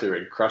drive-thru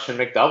and crushing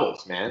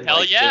McDoubles, man.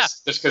 Hell yeah.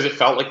 Just because it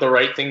felt like the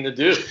right thing to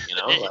do, you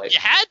know? You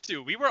had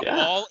to. We were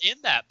all in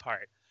that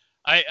part.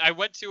 I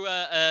went to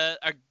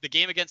the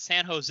game against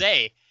San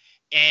Jose,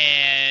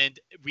 and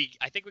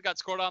I think we got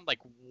scored on like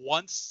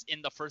once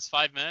in the first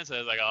 5 minutes. I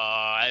was like,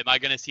 oh, am I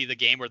going to see the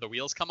game where the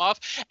wheels come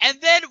off?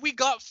 And then we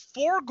got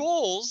 4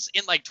 goals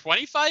in like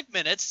 25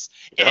 minutes,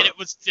 and it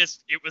was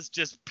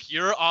just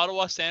pure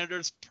Ottawa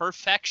Senators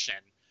perfection.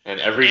 And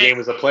every game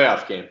was a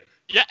playoff game.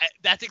 Yeah,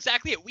 that's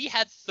exactly it. We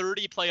had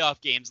 30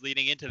 playoff games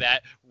leading into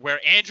that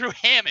where Andrew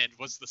Hammond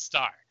was the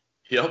star.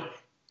 Yep.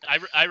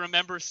 I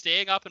remember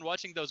staying up and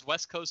watching those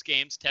West Coast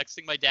games,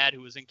 texting my dad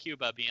who was in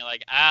Cuba, being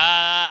like,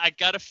 I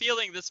got a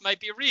feeling this might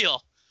be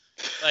real.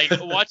 Like,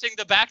 watching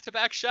the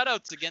back-to-back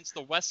shutouts against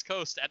the West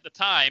Coast at the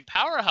time,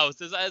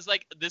 powerhouses, I was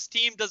like, this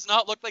team does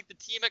not look like the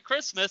team at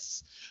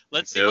Christmas.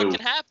 Let's see what can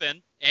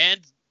happen.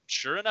 And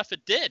sure enough,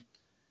 it did.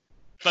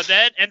 But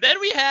then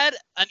we had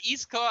an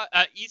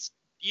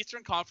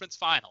Eastern Conference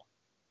final.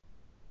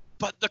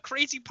 But the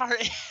crazy part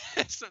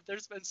is that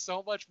there's been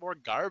so much more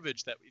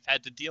garbage that we've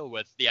had to deal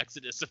with. The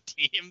exodus of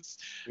teams,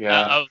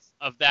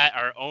 of that,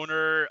 our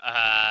owner,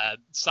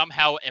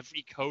 somehow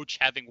every coach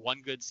having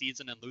one good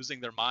season and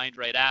losing their mind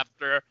right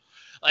after.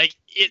 Like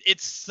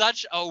it's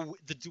such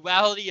the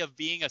duality of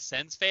being a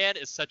Sens fan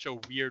is such a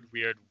weird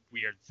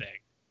thing.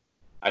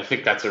 I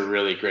think that's a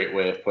really great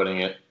way of putting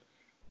it.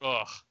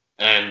 Ugh.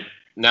 And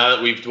now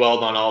that we've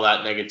dwelled on all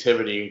that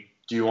negativity,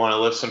 do you want to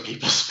lift some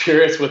people's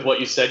spirits with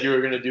what you said you were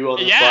going to do on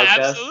this podcast? Yeah,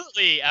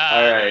 absolutely.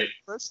 All right.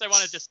 First, I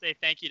want to just say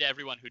thank you to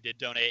everyone who did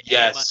donate Yes.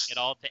 any money at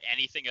all to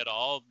anything at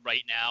all.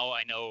 Right now,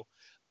 I know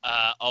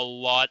a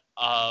lot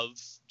of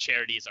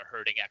charities are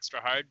hurting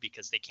extra hard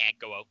because they can't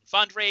go out and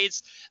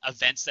fundraise.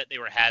 Events that they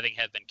were having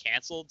have been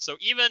canceled. So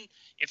even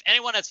if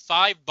anyone has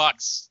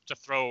 $5 to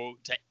throw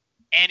to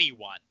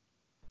anyone,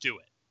 do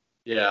it.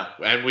 Yeah,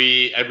 and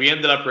we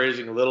ended up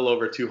raising a little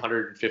over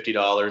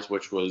 $250,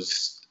 which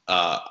was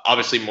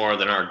obviously more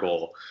than our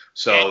goal.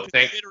 So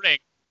considering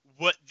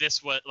what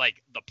this was,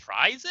 like, the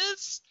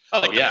prizes,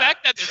 the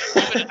fact that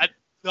there's even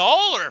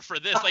 $1 for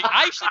this, like,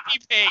 I should be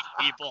paying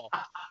people.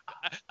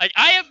 Like,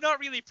 I am not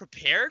really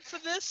prepared for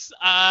this.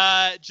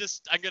 I'm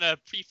gonna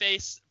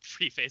preface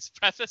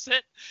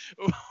it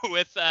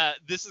with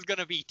this is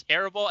gonna be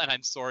terrible, and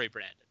I'm sorry,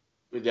 Brandon.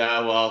 Yeah,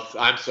 well,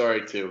 I'm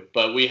sorry too,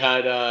 but we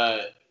had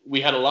a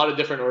lot of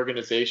different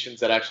organizations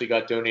that actually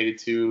got donated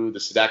to the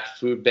SEDAC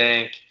Food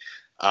Bank.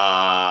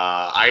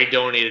 I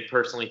donated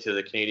personally to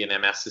the Canadian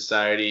MS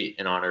Society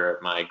in honor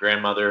of my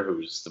grandmother,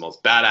 who's the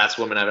most badass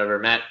woman I've ever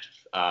met.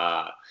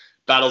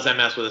 Battles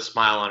MS with a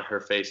smile on her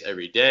face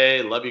every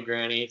day. Love you,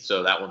 Granny.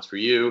 So that one's for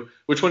you.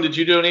 Which one did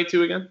you donate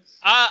to again?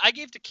 I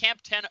gave to Camp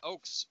 10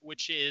 Oaks,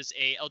 which is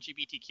a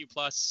LGBTQ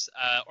plus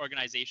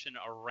organization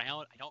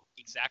around, I don't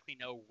exactly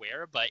know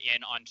where, but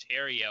in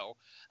Ontario.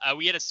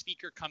 We had a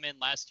speaker come in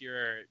last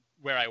year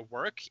where I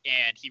work,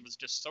 and he was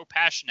just so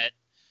passionate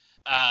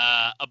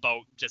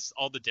about just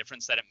all the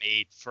difference that it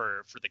made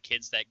for the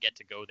kids that get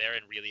to go there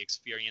and really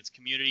experience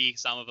community.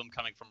 Some of them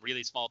coming from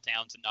really small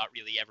towns and not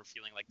really ever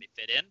feeling like they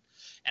fit in,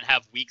 and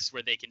have weeks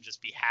where they can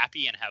just be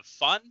happy and have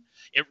fun.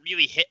 It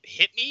really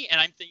hit me,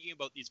 and I'm thinking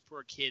about these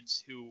poor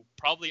kids who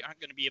probably aren't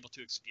going to be able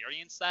to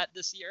experience that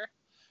this year.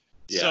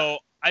 Yeah. So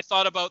I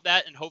thought about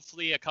that, and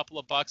hopefully a couple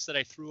of bucks that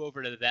I threw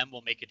over to them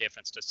will make a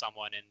difference to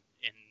someone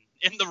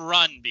in the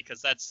run,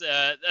 because that's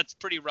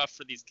pretty rough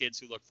for these kids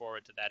who look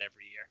forward to that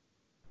every year.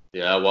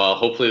 Yeah, well,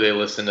 hopefully they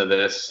listen to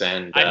this,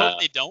 and I hope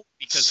they don't,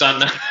 because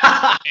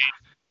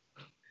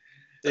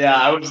yeah,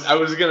 I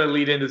was gonna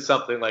lead into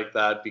something like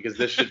that, because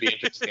this should be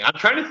interesting. I'm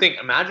trying to think.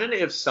 Imagine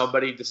if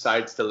somebody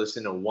decides to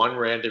listen to one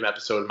random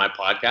episode of my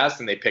podcast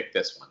and they pick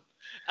this one.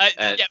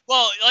 Yeah,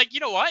 well, like, you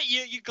know what?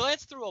 You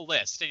glance through a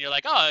list and you're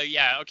like, oh,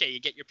 yeah, okay, you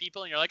get your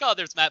people and you're like, oh,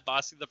 there's Matt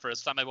Bosty the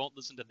first time. I won't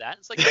listen to that.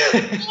 It's like,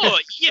 oh,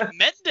 Ian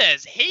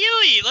Mendez,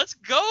 Haley, let's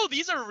go.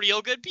 These are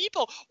real good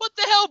people. What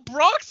the hell,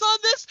 Brock's on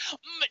this?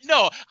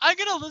 No, I'm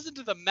going to listen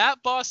to the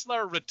Matt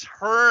Bostler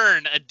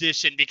Return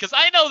edition, because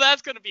I know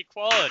that's going to be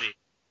quality.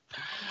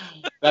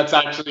 That's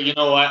actually, you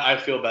know what? I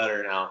feel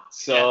better now.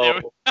 So, yeah,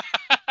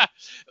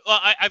 well,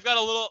 I've got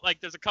a little,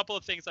 like, there's a couple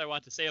of things I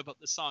want to say about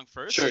this song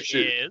first. Sure.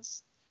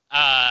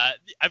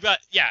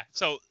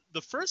 So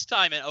the first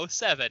time in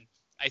 2007,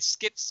 I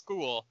skipped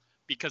school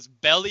because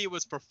Belly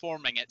was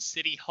performing at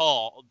City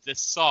Hall this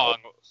song,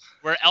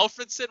 where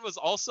Alfredson was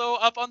also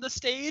up on the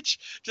stage,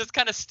 just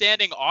kind of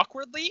standing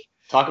awkwardly.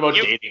 Talk about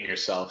dating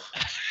yourself.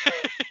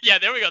 Yeah,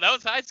 there we go. That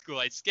was high school.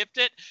 I skipped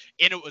it,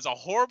 and it was a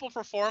horrible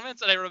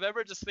performance, and I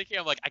remember just thinking,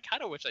 I'm like, I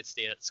kind of wish I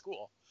stayed at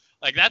school.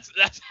 Like, that's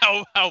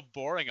how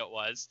boring it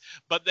was.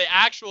 But the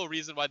actual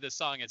reason why this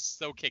song is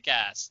so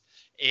kick-ass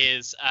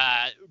is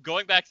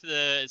going back to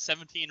the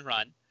 17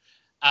 run.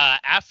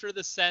 After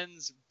the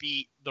Sens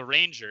beat the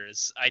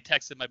Rangers, I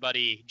texted my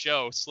buddy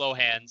Joe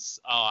Slowhands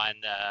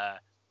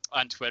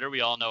on Twitter. We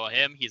all know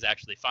him. He's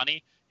actually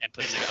funny and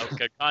puts out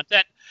good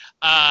content.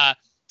 I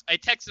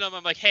texted him.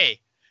 I'm like, hey,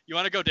 you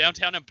want to go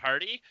downtown and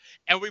party?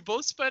 And we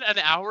both spent an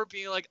hour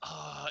being like,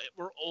 oh,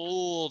 we're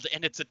old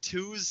and it's a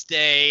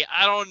Tuesday.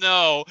 I don't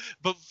know.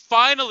 But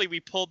finally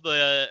we pulled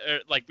the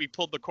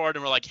cord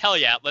and we're like, hell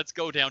yeah, let's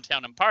go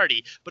downtown and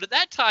party. But at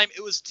that time,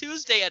 it was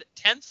Tuesday at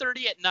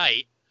 10:30 at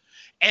night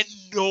and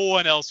no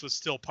one else was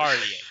still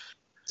partying.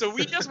 So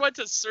we just went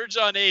to Sir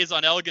John A's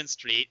on Elgin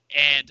Street,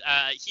 and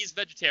he's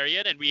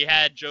vegetarian, and we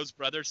had Joe's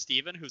brother,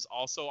 Steven, who's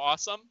also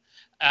awesome,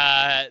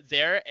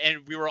 there,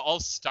 and we were all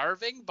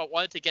starving, but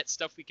wanted to get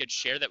stuff we could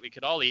share that we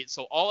could all eat.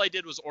 So all I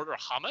did was order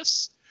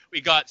hummus.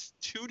 We got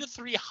 2 to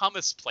 3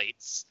 hummus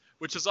plates,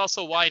 which is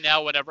also why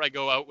now whenever I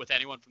go out with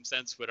anyone from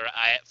Sens Twitter,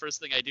 first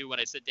thing I do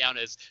when I sit down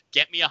is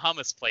get me a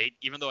hummus plate,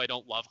 even though I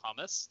don't love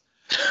hummus.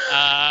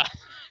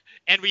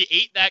 And we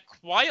ate that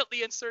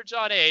quietly in Sir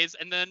John A's,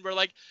 and then we're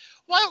like,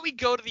 why don't we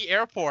go to the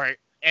airport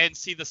and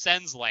see the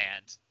Sens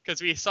land?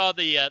 Because we saw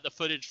the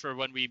footage for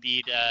when we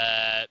beat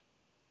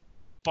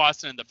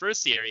Boston in the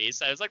first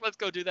series. I was like, let's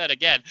go do that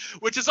again.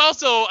 Which is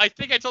also, I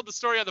think I told the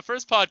story on the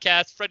first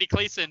podcast, Freddie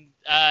Clayson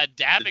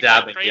dabbing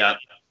like crazy. Yeah.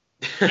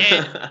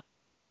 And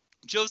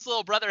Joe's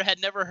little brother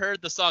had never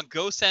heard the song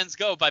Go Sens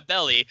Go by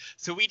Belly,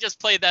 so we just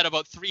played that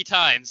about 3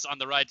 times on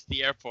the ride to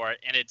the airport,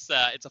 and it's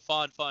a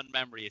fun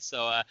memory.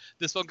 So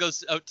this one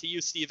goes out to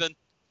you, Steven.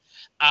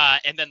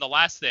 And then the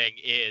last thing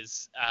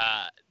is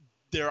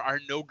there are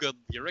no good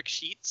lyric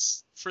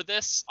sheets for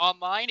this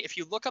online. If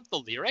you look up the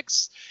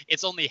lyrics,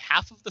 it's only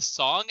half of the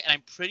song, and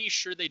I'm pretty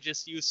sure they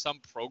just use some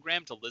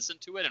program to listen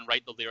to it and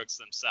write the lyrics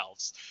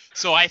themselves.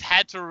 So I've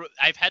had to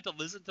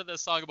listen to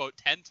this song about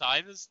 10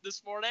 times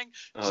this morning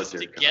just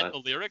to get the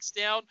lyrics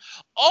down.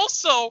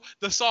 Also,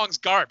 the song's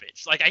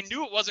garbage. Like, I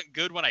knew it wasn't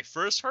good when I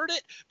first heard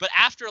it, but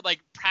after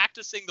like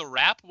practicing the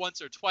rap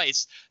once or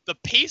twice, the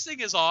pacing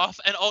is off,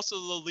 and also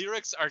the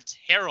lyrics are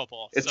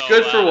terrible. It's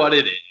good for what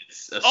it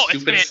is. A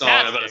stupid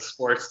song about a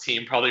sports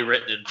team, probably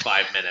written in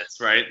 5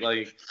 minutes, right?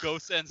 Like, Go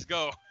Sens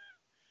Go.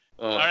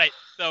 All right,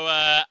 so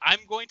I'm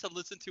going to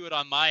listen to it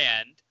on my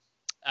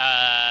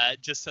end,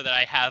 just so that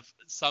I have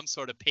some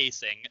sort of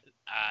pacing.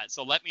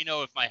 So let me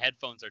know if my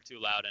headphones are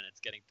too loud and it's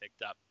getting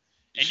picked up.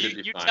 And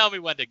you tell me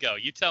when to go.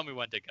 You tell me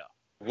when to go.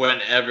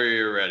 Whenever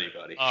you're ready,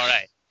 buddy. All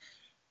right.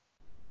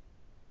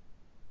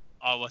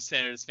 Ottawa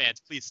Senators fans,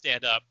 please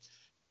stand up.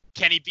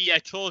 Kenny B, I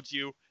told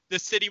you,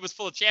 this city was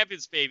full of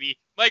champions, baby.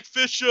 Mike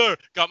Fisher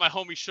got my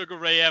homie Sugar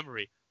Ray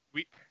Emery.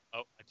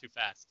 I'm too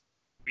fast.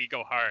 We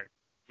go hard.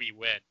 We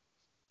win.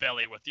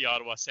 Belly with the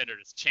Ottawa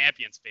Senators.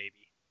 Champions,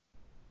 baby.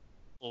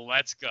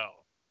 Let's go.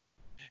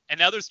 And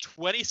now there's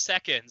 20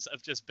 seconds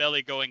of just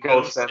Belly going,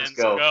 go Sens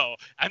go.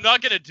 I'm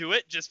not going to do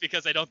it just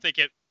because I don't think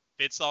it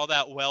fits all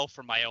that well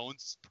for my own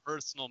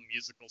personal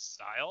musical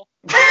style.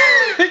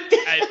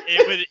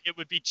 It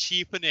would be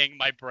cheapening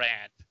my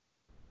brand.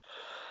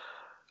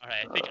 All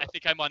right, I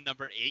think I'm on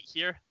number 8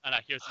 here. Oh, no,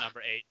 here's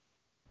number 8.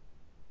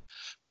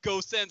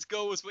 Go Sens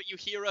Go is what you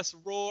hear us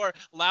roar.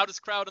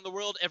 Loudest crowd in the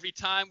world every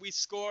time we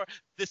score.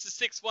 This is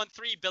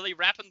 613, Billy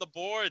rapping the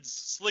boards.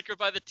 Slicker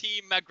by the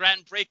team, Matt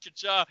Grattan break your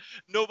jaw.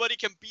 Nobody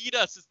can beat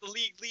us, it's the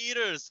league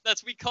leaders.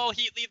 That's we call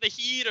Heatley the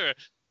heater.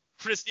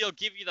 Christie'll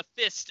give you the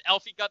fist.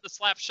 Alfie got the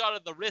slap shot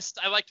of the wrist.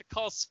 I like to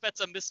call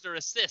Spezza Mr.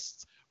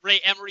 Assists. Ray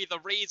Emery the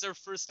razor,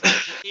 first time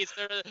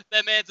chaser.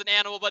 That man's an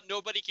animal, but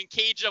nobody can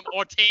cage him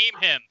or tame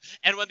him.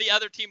 And when the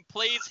other team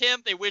plays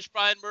him, they wish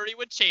Brian Murray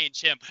would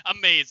change him.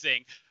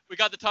 Amazing. We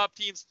got the top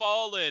teams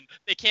falling.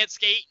 They can't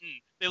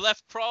skating. They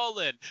left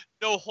crawling.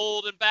 No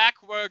holding back.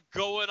 We're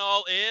going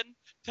all in.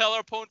 Tell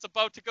our opponents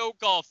about to go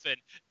golfing.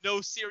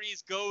 No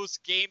series goes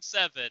Game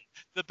 7.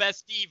 The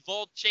best D,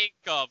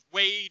 Volchenkov,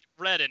 Wade,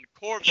 Redden,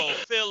 Corvo,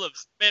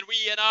 Phillips, man,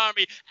 we an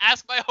army.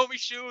 Ask my homie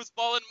Shoes,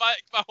 ballin' my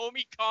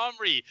homie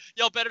Comrie.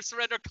 Y'all better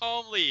surrender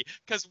calmly,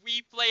 because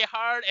we play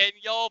hard and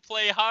y'all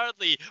play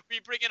hardly. We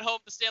bringing home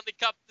the Stanley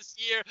Cup this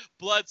year.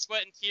 Blood,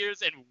 sweat, and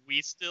tears, and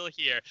we still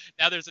here.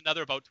 Now there's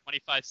another about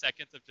 25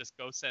 seconds of just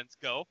Go Sens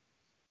Go.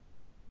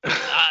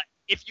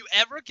 If you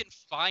ever can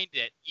find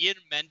it, Ian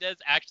Mendez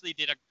actually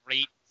did a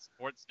great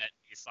Sportsnet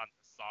piece on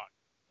this song.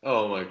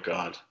 Oh my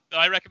God. So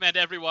I recommend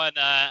everyone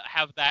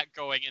have that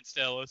going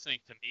instead of listening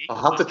to me.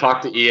 I'll have to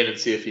talk to Ian and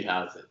see if he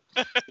has it.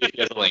 If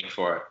he has a link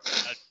for it.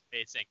 That's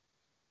amazing.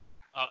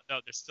 Oh,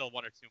 no, there's still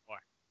 1 or 2 more.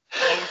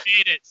 Oh, we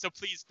made it, so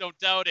please don't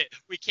doubt it.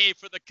 We came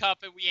for the cup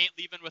and we ain't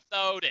leaving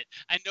without it.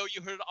 I know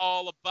you heard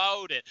all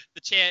about it.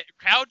 The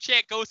crowd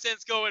chant, Go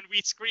Sens Go, and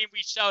we scream,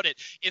 we shout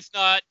it. It's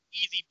not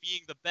easy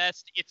being the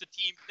best. It's a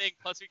team thing,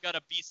 plus we got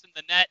a beast in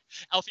the net.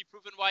 Alfie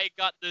proving why he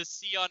got the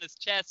C on his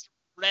chest.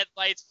 Red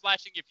lights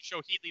flashing if you show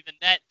Heatley the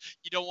net.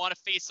 You don't want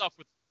to face off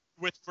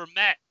with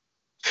Vermette.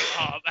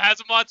 Has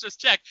a monstrous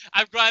check.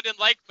 I'm grinding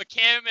like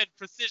McCam and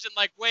precision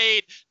like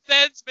Wade.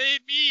 Sens made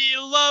me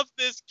love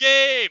this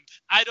game.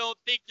 I don't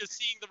think you're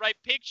seeing the right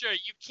picture.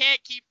 You can't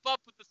keep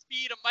up with the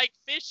speed of Mike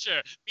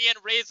Fisher. Me and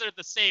Razor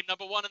the same,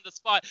 number 1 in the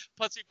spot.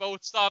 Plus we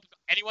both stopped.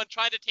 Anyone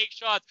trying to take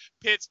shots?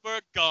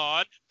 Pittsburgh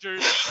gone.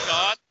 Jersey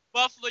gone.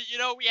 Buffalo,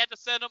 we had to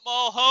send them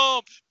all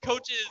home.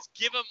 Coaches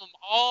giving them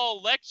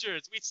all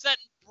lectures. We set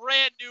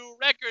brand new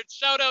records.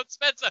 Shout out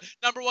Spencer,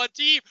 number 1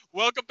 team.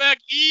 Welcome back,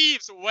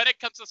 Eves. When it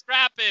comes to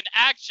scrapping,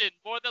 action,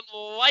 more than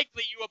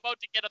likely you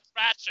about to get a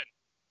thrashing.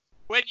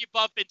 When you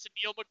bump into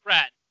Neil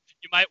McGrath,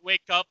 you might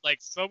wake up like,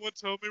 someone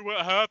tell me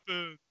what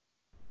happened.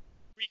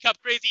 We Cup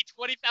crazy,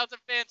 20,000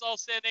 fans all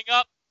standing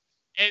up.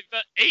 And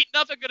ain't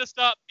nothing gonna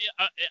stop me.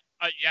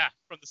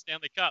 From the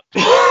Stanley Cup.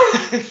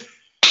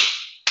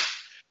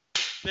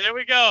 There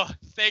we go.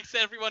 Thanks to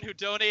everyone who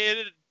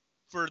donated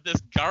for this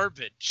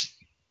garbage.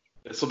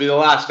 This will be the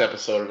last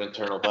episode of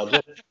Internal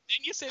Budget.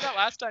 Didn't you say that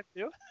last time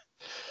too?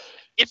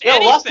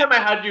 Last time I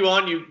had you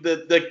on,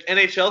 the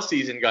NHL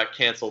season got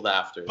canceled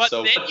after. But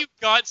then you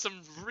got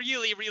some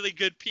really, really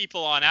good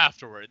people on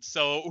afterwards.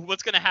 So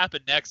what's going to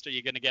happen next? Are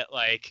you going to get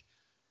like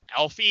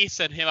Alfie,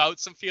 send him out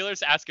some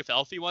feelers, ask if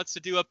Alfie wants to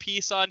do a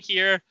piece on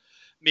here?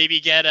 Maybe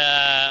get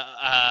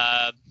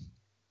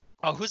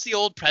who's the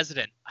old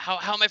president? How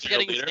am I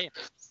forgetting his name?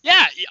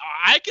 Yeah,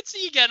 I could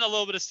see you getting a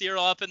little bit of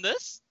Cyril up in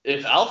this.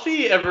 If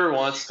Alfie ever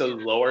wants to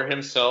lower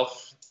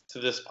himself to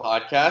this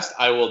podcast,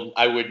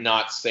 I would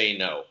not say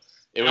no.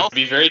 It would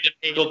be very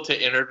difficult to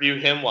interview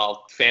him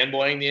while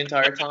fanboying the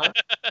entire time.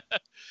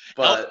 Elf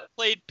But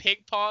played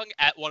ping pong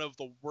at one of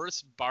the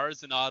worst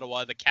bars in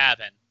Ottawa, the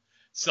Cabin.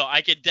 So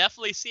I could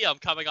definitely see him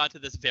coming onto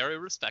this very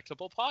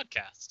respectable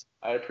podcast.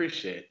 I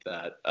appreciate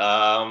that.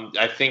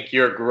 I think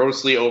you're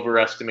grossly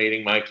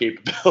overestimating my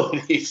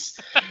capabilities.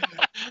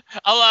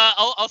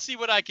 I'll see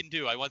what I can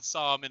do. I once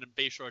saw him in a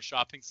Bayshore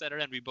shopping center,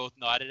 and we both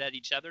nodded at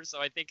each other. So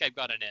I think I've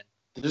got an in.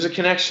 There's a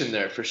connection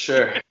there for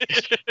sure.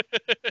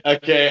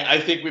 Okay, I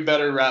think we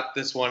better wrap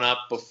this one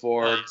up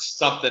before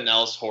something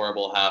else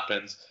horrible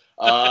happens.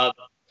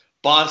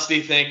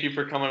 Bosty, thank you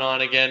for coming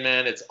on again,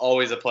 man. It's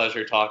always a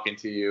pleasure talking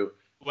to you.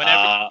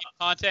 Whenever you need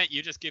content,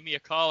 you just give me a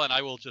call, and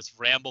I will just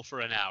ramble for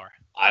an hour.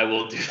 I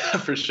will do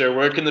that for sure.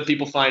 Where can the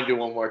people find you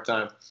one more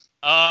time?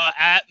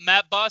 At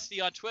Matt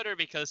Bosty on Twitter,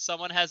 because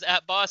someone has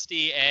at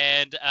Bosty,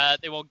 and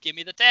they won't give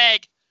me the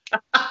tag.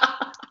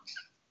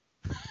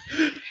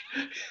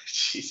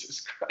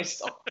 Jesus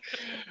Christ.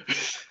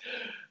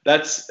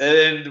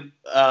 And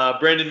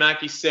Brandon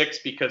Mackey 6,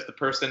 because the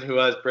person who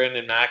has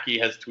Brandon Mackey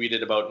has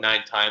tweeted about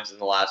 9 times in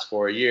the last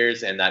 4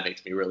 years, and that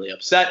makes me really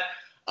upset.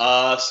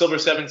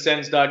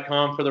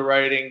 Silver7cents.com for the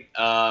writing.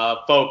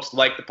 Folks,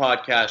 like the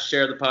podcast,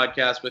 share the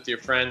podcast with your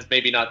friends.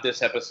 Maybe not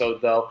this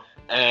episode though,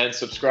 and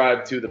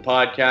subscribe to the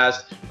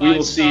podcast. We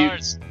will see you.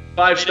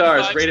 5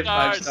 stars, rated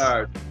 5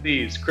 stars.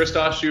 Please,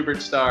 Christoph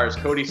Schubert stars,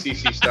 Cody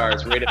CC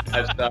stars, rated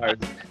 5 stars.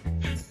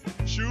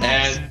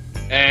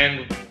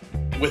 And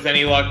with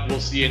any luck, we'll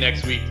see you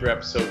next week for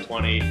episode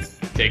 20.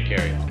 Take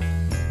care, y'all.